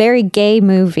a very gay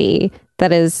movie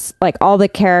that is like all the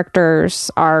characters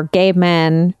are gay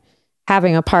men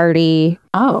having a party.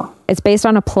 Oh. It's based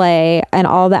on a play, and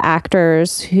all the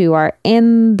actors who are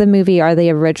in the movie are the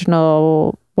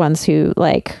original ones who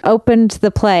like opened the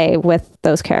play with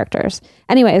those characters.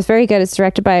 Anyway, it's very good. It's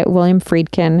directed by William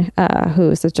Friedkin, who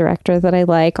is the director that I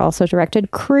like. Also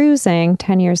directed Cruising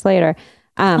 10 years later.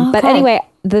 But anyway,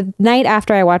 the night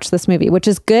after I watched this movie, which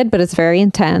is good, but it's very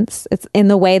intense. It's in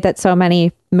the way that so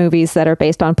many movies that are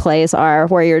based on plays are,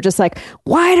 where you're just like,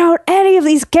 why don't any of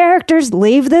these characters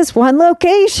leave this one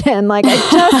location? Like,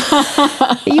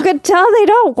 you could tell they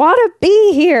don't want to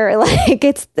be here. Like,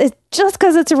 it's just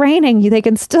because it's raining, they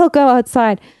can still go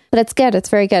outside. But it's good. It's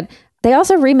very good. They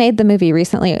also remade the movie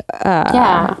recently.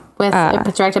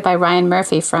 Directed by Ryan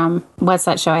Murphy from, what's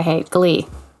that show I hate? Glee.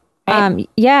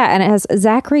 Yeah, and it has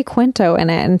Zachary Quinto in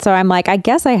it. And so I'm like, I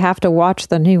guess I have to watch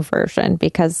the new version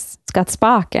because it's got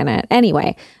Spock in it.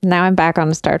 Anyway, now I'm back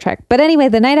on Star Trek. But anyway,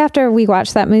 the night after we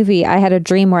watched that movie, I had a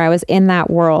dream where I was in that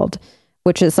world,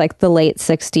 which is like the late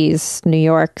 60s New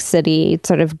York City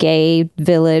sort of gay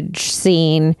village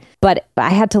scene. But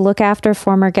I had to look after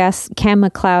former guest Cam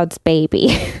McLeod's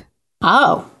baby.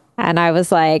 Oh. And I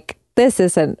was like, this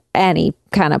isn't any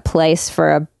kind of place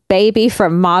for a baby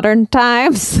from modern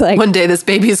times. Like, one day this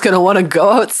baby is going to want to go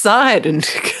outside and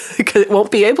it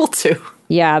won't be able to.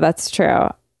 Yeah, that's true.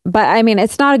 But I mean,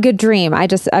 it's not a good dream.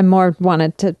 I more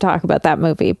wanted to talk about that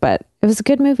movie, but it was a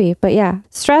good movie. But yeah,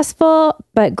 stressful,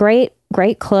 but great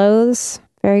clothes,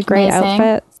 very great Amazing.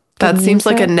 outfits. That seems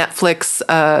like a music.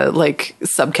 Netflix like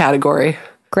subcategory.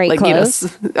 Great like,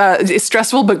 clothes. It's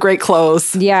stressful but great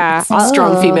clothes. Yeah.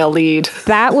 Strong female lead.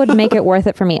 That would make it worth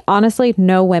it for me. Honestly,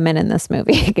 no women in this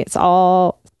movie.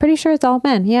 Pretty sure it's all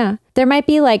men. Yeah. There might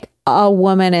be like a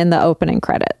woman in the opening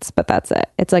credits, but that's it.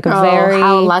 It's like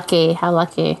how lucky.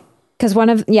 Because one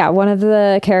of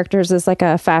the characters is like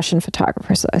a fashion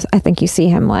photographer. So I think you see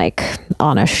him like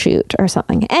on a shoot or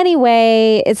something.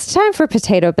 Anyway, it's time for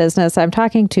potato business. I'm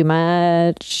talking too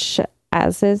much,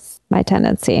 as is my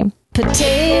tendency.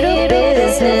 Potato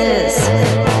business.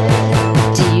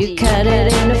 Do you cut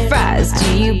it into fries?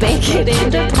 Do you bake it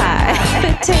into pie?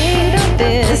 Potato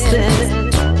business.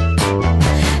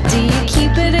 Do you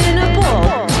keep it in a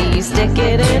bowl? Do you stick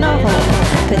it in a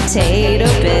hole? Potato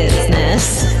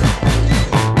business.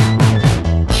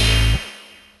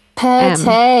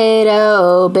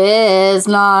 Potato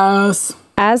business.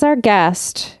 As our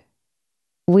guest,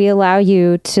 we allow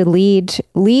you to lead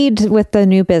with the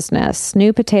new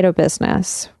potato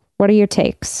business. What are your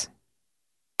takes?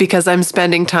 Because I'm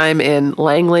spending time in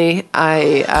Langley,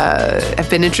 I have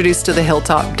been introduced to the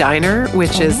Hilltop Diner,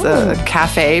 which is a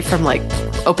cafe from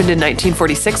opened in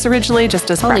 1946 originally, just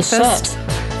as Holy breakfast.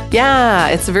 shit. Yeah,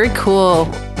 it's very cool.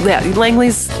 Yeah,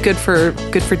 Langley's good for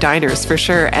diners for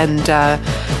sure. And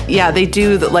yeah, they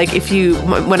do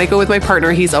when I go with my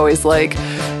partner, he's always like,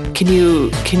 can you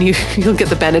you'll get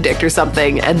the Benedict or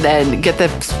something, and then get the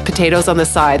potatoes on the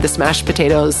side, the smashed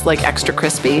potatoes, like extra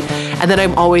crispy. And then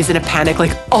I'm always in a panic,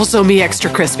 like, also me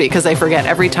extra crispy, because I forget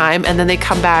every time. And then they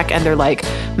come back and they're like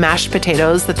mashed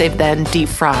potatoes that they've then deep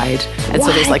fried. And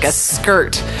so there's like a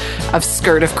skirt of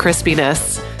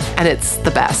crispiness, and it's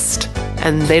the best.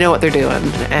 And they know what they're doing,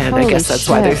 and I guess that's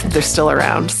why they're still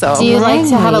around. So Do you like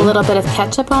to have a little bit of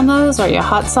ketchup on those, or your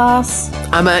hot sauce?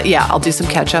 I'll do some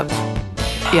ketchup.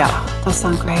 Yeah. Those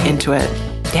sound great. Into it.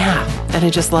 Yeah. And I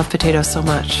just love potatoes so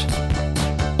much.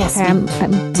 Yes, Okay, I'm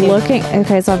looking.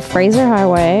 Okay, it's on Fraser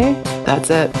Highway. That's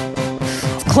it.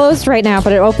 It's closed right now,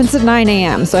 but it opens at 9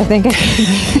 a.m. So I think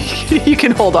You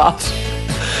can hold off.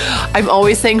 I'm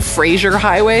always saying Fraser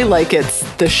Highway like it's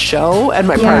the show, and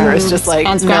my partner is just like,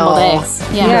 and scrambled no. eggs.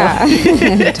 Yeah.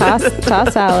 yeah. toss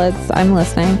salads. I'm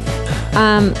listening.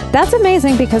 That's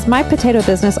amazing, because my potato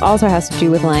business also has to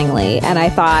do with Langley, and I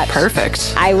thought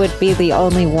Perfect. I would be the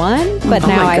only one, but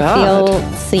now my I God. feel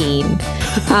seen.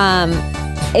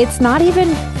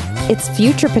 It's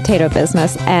future potato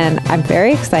business, and I'm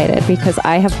very excited because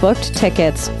I have booked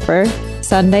tickets for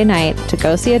Sunday night to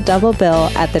go see a double bill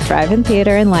at the Drive-In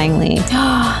Theater in Langley.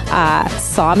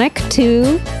 Sonic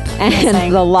 2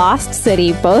 and The Lost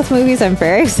City. Both movies I'm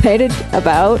very excited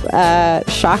about,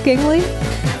 shockingly.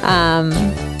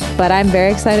 But I'm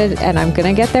very excited, and I'm going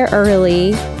to get there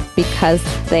early because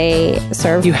they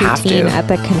serve poutine at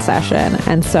the concession.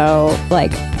 And so,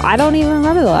 like, I don't even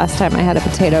remember the last time I had a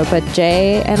potato, but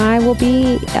Jay and I will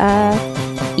be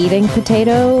eating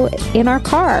potato in our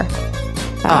car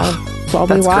while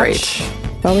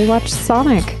we watch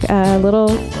Sonic, little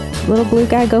blue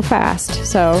guy go fast.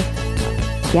 So,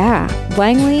 yeah,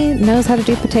 Langley knows how to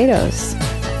do potatoes.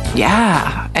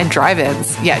 Yeah, and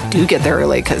drive-ins. Yeah, do get there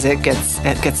early because it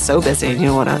gets so busy. And you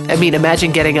don't want to. I mean,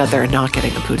 imagine getting out there and not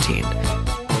getting a poutine.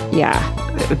 Yeah,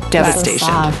 devastation.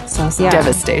 So sad. Yeah.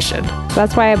 Devastation.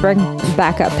 That's why I bring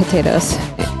backup potatoes.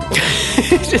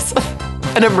 Just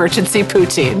an emergency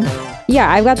poutine. Yeah,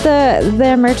 I've got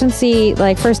the emergency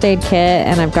like first aid kit,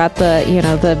 and I've got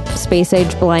the space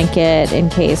age blanket in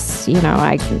case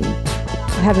I.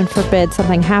 Heaven forbid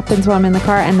something happens while I'm in the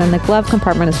car, and then the glove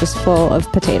compartment is just full of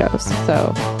potatoes.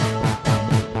 So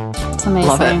it's amazing.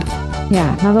 Love it.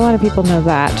 Yeah, not a lot of people know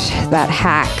that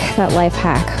hack, that life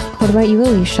hack. What about you,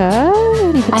 Alicia?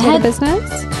 Any potato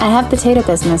business? I have potato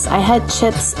business. I had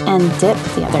chips and dip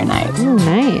the other night. Oh,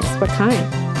 nice. What kind?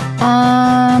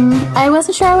 I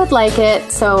wasn't sure I would like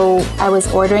it, so I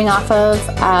was ordering off of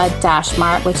Dash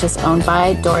Mart, which is owned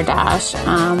by DoorDash,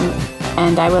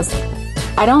 and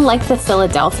I don't like the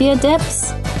Philadelphia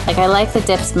dips. Like, I like the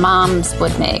dips moms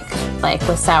would make, like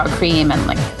with sour cream and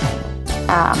like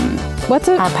what's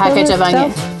a package of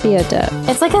onion. Philadelphia dip?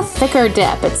 It's like a thicker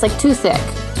dip. It's like too thick.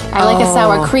 I like a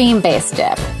sour cream based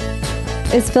dip.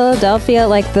 Is Philadelphia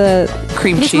like the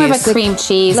cream It's cheese? more of a cream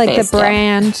cheese, like the based dip.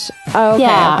 brand? Oh, okay,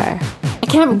 Yeah. okay.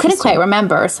 I couldn't quite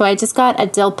remember, so I just got a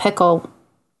dill pickle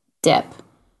dip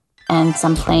and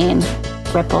some plain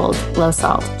rippled low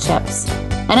salt chips.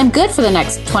 And I'm good for the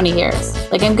next 20 years.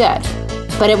 Like, I'm good.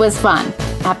 But it was fun.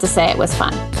 I have to say, it was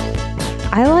fun.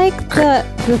 I like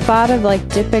the thought of like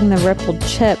dipping the rippled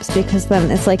chips because then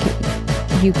it's like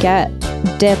you get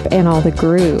dip in all the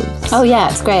grooves. Oh yeah,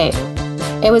 it's great.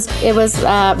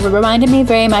 It reminded me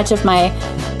very much of my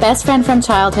best friend from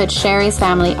childhood, Sherry's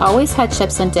family. Always had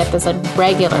chips and dip as a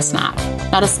regular snack,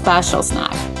 not a special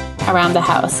snack, around the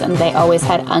house, and they always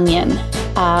had onion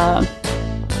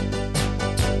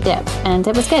dip, and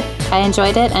it was good. I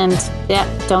enjoyed it, and yeah,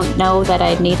 don't know that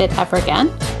I'd need it ever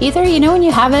again. Either, when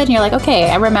you have it and you're like, okay,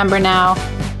 I remember now,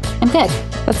 I'm good.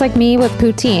 That's like me with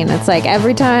poutine. It's like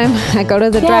every time I go to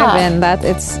the drive-in,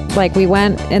 it's like we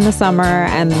went in the summer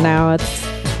and now it's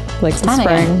like the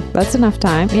spring. Again. That's enough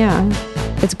time. Yeah.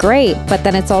 It's great, but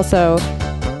then it's also,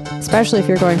 especially if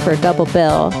you're going for a double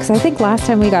bill, because I think last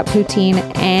time we got poutine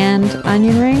and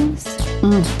onion rings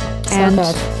and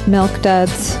good. milk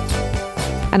duds,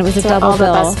 and it was a So double all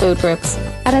bill. the best food groups.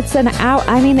 And it's an hour.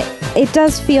 I mean, it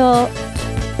does feel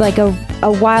like a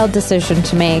wild decision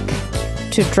to make,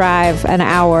 to drive an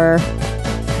hour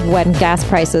when gas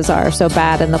prices are so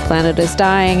bad and the planet is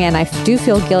dying, and I do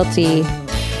feel guilty.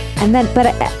 And then, but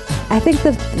I think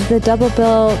the double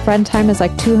bill run time is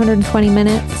like 220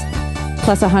 minutes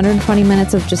plus 120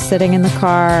 minutes of just sitting in the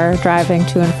car driving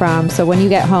to and from. So when you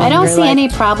get home, I don't you're see like, any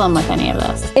problem with any of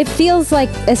this. it feels like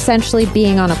essentially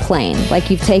being on a plane,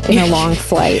 like you've taken a long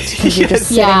flight because you're just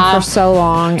sitting Yeah. for so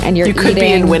long, and you're You could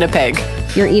be in Winnipeg.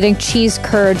 You're eating cheese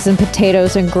curds and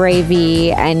potatoes and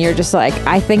gravy, and you're just like,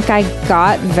 I think I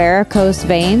got varicose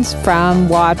veins from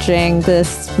watching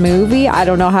this movie. I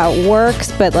don't know how it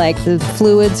works, but like the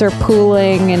fluids are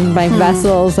pooling in my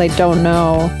vessels. I don't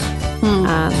know.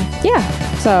 Yeah,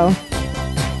 so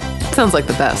Sounds like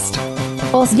the best.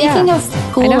 Well, speaking Yeah. of I know how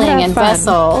to pooling have and fun.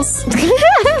 vessels,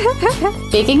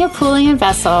 speaking of pooling and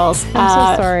vessels, I'm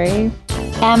so sorry.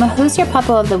 Emma, who's your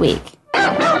puppo of the week?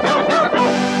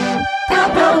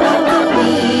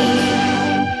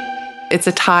 It's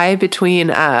a tie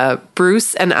between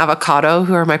Bruce and Avocado,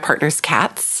 who are my partner's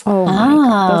cats. Oh my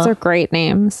God, those are great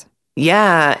names.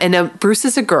 Yeah, and Bruce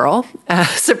is a girl,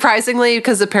 surprisingly,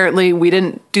 because apparently we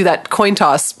didn't do that coin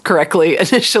toss correctly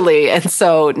initially, and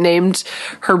so named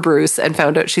her Bruce and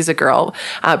found out she's a girl.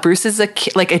 Bruce is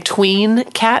like a tween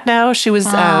cat now. She was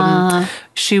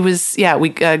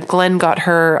Glenn got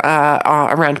her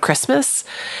around Christmas,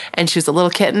 and she was a little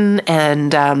kitten,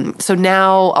 and so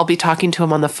now I'll be talking to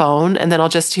him on the phone, and then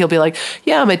he'll be like,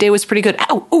 yeah, my day was pretty good.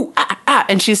 Ow, ooh, ah, ah,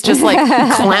 and she's just like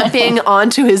clamping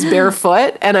onto his bare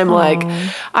foot, and I'm like,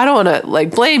 I don't want to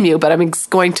like blame you, but I'm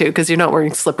going to, because you're not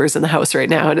wearing slippers in the house right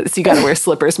now, and you got to wear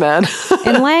slippers, man.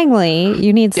 In Langley,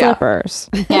 you need Yeah. slippers.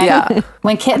 Yeah.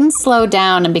 When kittens slow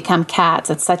down and become cats,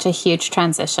 it's such a huge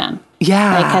transition.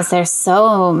 Yeah. because they're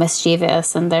so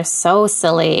mischievous and they're so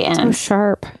silly So and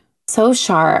sharp. so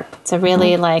sharp. It's a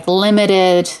really like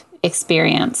limited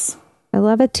experience. I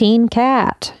love a teen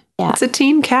cat. Yeah. It's a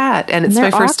teen cat, and it's And my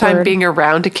they're first time awkward. being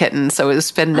around a kitten, so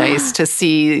it's been nice to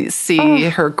see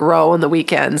her grow on the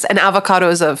weekends. And Avocado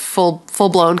is a full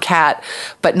blown cat,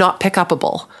 but not pick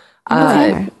upable.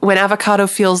 When Avocado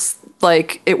feels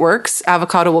like it works,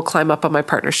 Avocado will climb up on my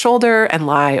partner's shoulder and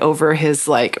lie over his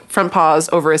like front paws,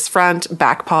 over his front,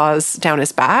 back paws, down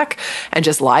his back, and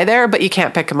just lie there, but you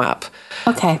can't pick him up.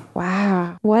 Okay.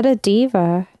 Wow. What a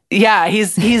diva. Yeah,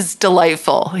 he's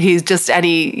delightful. He's just and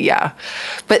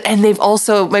they've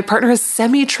also, my partner has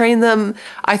semi-trained them.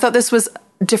 I thought this was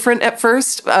different at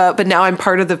first, but now I'm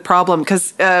part of the problem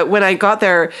because when I got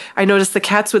there, I noticed the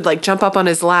cats would like jump up on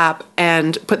his lap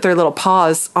and put their little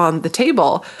paws on the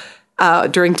table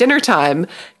during dinner time.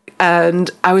 And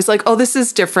I was like, oh, this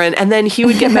is different. And then he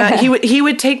would get mad. He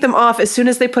would take them off as soon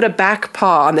as they put a back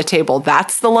paw on the table.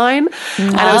 That's the line.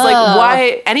 And I was like,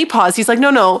 why any paws? He's like,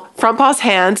 no, front paws,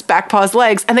 hands, back paws,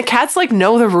 legs. And the cats like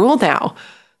know the rule now.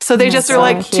 So they just are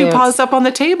like two cute. paws up on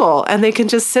the table and they can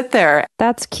just sit there.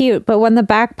 That's cute. But when the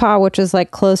back paw, which is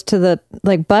like close to the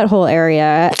like butthole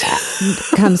area,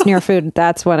 comes near food,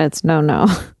 that's when it's no.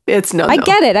 It's no. I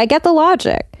get it. I get the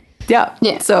logic. Yeah.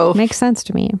 Yeah. So Makes sense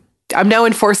to me. I'm now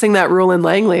enforcing that rule in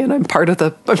Langley, and I'm part of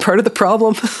the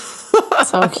problem.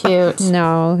 So cute.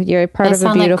 No, you're part They of a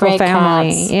sound like beautiful great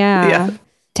family. cats. Yeah. Yeah.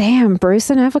 Damn, Bruce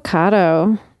and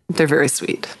Avocado. They're very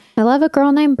sweet. I love a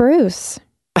girl named Bruce.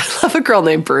 I love a girl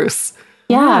named Bruce.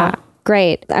 Yeah.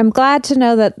 Great. I'm glad to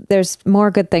know that there's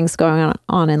more good things going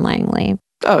on in Langley.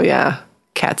 Oh yeah,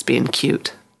 cats being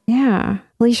cute. Yeah.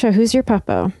 Alicia, who's your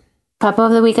puppo? Puppo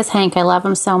of the week is Hank. I love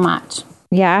him so much.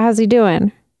 Yeah, how's he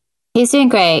doing? He's doing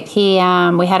great. We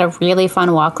had a really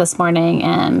fun walk this morning,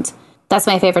 and that's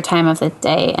my favorite time of the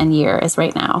day and year is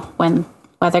right now when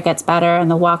weather gets better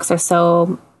and the walks are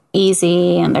so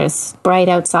easy and there's bright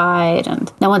outside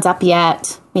and no one's up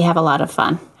yet. We have a lot of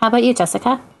fun. How about you,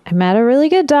 Jessica? I met a really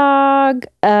good dog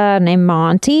named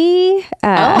Monty.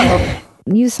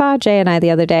 You saw Jay and I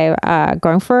the other day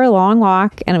going for a long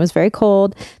walk, and it was very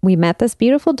cold. We met this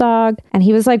beautiful dog, and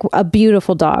he was like a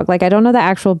beautiful dog. Like, I don't know the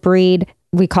actual breed.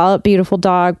 We call it beautiful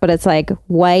dog, but it's like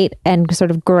white and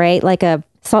sort of gray, like a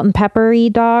salt and peppery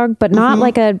dog, but not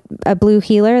like a blue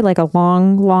heeler, like a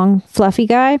long, fluffy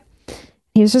guy.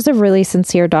 He was just a really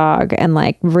sincere dog and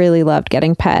like really loved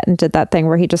getting pet and did that thing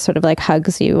where he just sort of like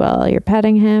hugs you while you're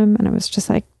petting him. And it was just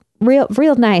like real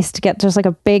nice to get just like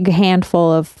a big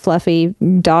handful of fluffy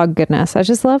dog goodness. I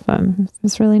just love him. It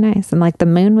was really nice. And like the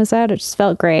moon was out. It just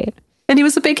felt great. And he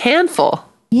was a big handful.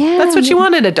 Yeah. That's what you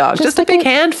wanted, a dog. Just a like big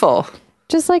handful.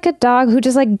 Just like a dog who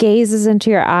just like gazes into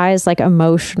your eyes like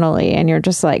emotionally, and you're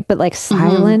just like, but like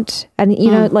silent and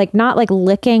you know, like not like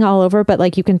licking all over, but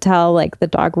like you can tell like the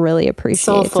dog really appreciates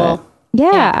Soulful. it.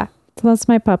 Yeah. So that's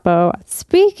my puppo.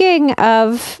 Speaking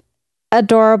of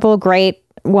adorable, great,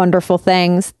 wonderful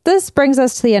things, this brings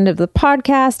us to the end of the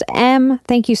podcast. Em,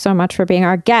 thank you so much for being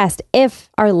our guest. If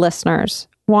our listeners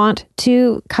want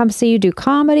to come see you do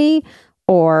comedy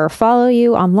or follow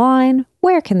you online,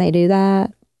 where can they do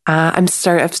that? I've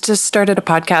just started a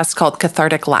podcast called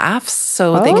Cathartic Laughs,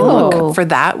 so they can look for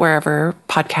that wherever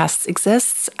podcasts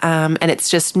exist. And it's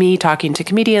just me talking to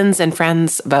comedians and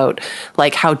friends about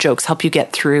like how jokes help you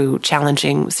get through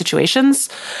challenging situations.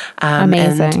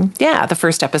 Amazing. And, yeah, the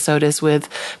first episode is with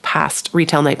past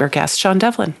Retail Nightmare guest Sean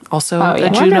Devlin, also a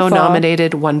Wonderful.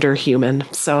 Juno-nominated Wonder Human.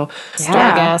 So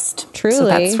Star guest. Truly. so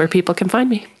that's where people can find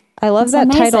me. I love That's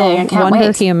that amazing. I title, can't Wonder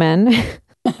wait. Human.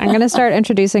 I'm going to start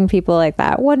introducing people like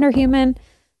that. Wonder Human.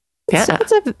 Yeah.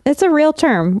 It's a real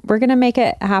term. We're going to make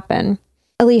it happen.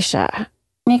 Alicia.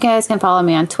 You guys can follow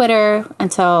me on Twitter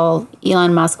until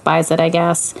Elon Musk buys it, I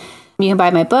guess. You can buy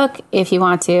my book if you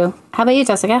want to. How about you,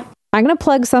 Jessica? I'm going to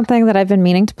plug something that I've been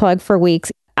meaning to plug for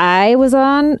weeks. I was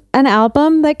on an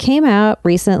album that came out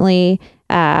recently.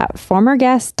 Former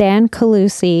guest Dan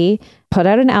Calusi put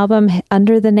out an album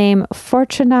under the name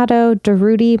Fortunato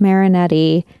Durruti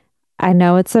Marinetti. I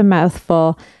know it's a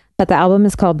mouthful, but the album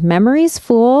is called Memories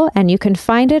Fool, and you can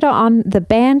find it on the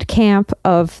Bandcamp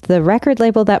of the record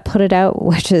label that put it out,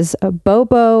 which is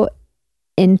Bobo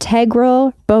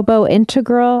Integral.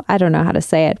 I don't know how to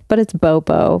say it, but it's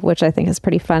Bobo, which I think is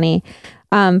pretty funny.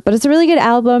 But it's a really good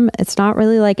album. It's not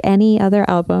really like any other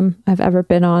album I've ever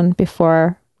been on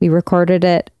before. We recorded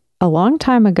it a long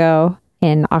time ago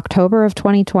in October of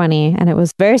 2020, and it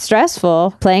was very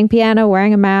stressful playing piano,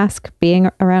 wearing a mask,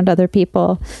 being around other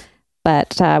people.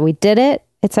 But we did it.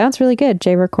 It sounds really good.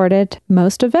 Jay recorded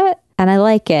most of it, and I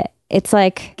like it. It's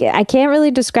like, I can't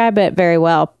really describe it very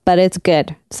well, but it's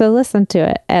good. So listen to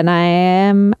it. And I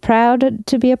am proud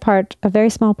to be a very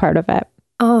small part of it.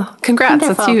 Oh, congrats.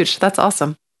 Wonderful. That's huge. That's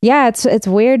awesome. Yeah, it's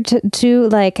weird to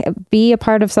like be a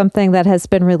part of something that has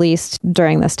been released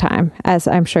during this time, as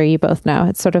I'm sure you both know.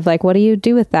 It's sort of like, what do you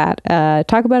do with that?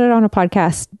 Talk about it on a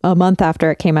podcast a month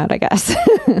after it came out, I guess.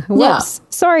 Whoops. Yeah.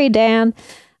 Sorry, Dan.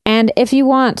 And if you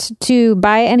want to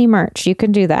buy any merch, you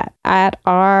can do that at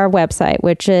our website,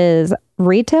 which is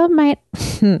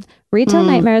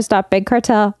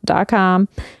retailnightmares.bigcartel.com.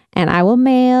 And I will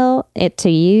mail it to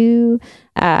you.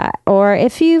 Or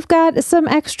if you've got some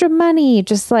extra money,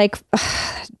 just like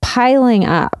piling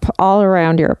up all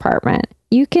around your apartment,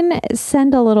 you can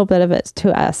send a little bit of it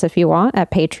to us if you want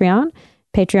at Patreon,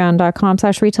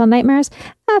 patreon.com/retailnightmares.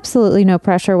 Absolutely no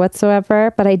pressure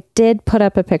whatsoever. But I did put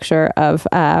up a picture of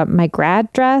my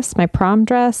grad dress, my prom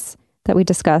dress that we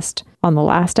discussed on the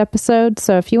last episode.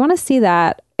 So if you want to see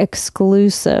that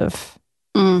exclusive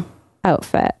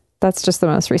outfit, that's just the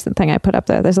most recent thing I put up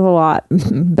there. There's a lot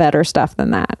better stuff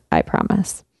than that, I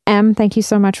promise. Em, thank you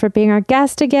so much for being our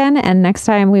guest again. And next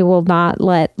time we will not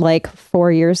let like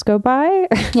 4 years go by.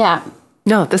 Yeah.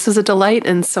 No, this was a delight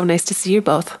and so nice to see you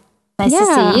both. Nice to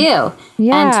Yeah. see you.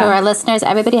 Yeah. And to our listeners,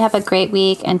 everybody have a great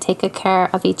week and take good care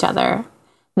of each other.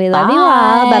 We love you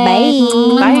all. Bye-bye.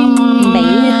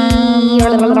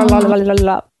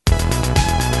 Bye. Bye.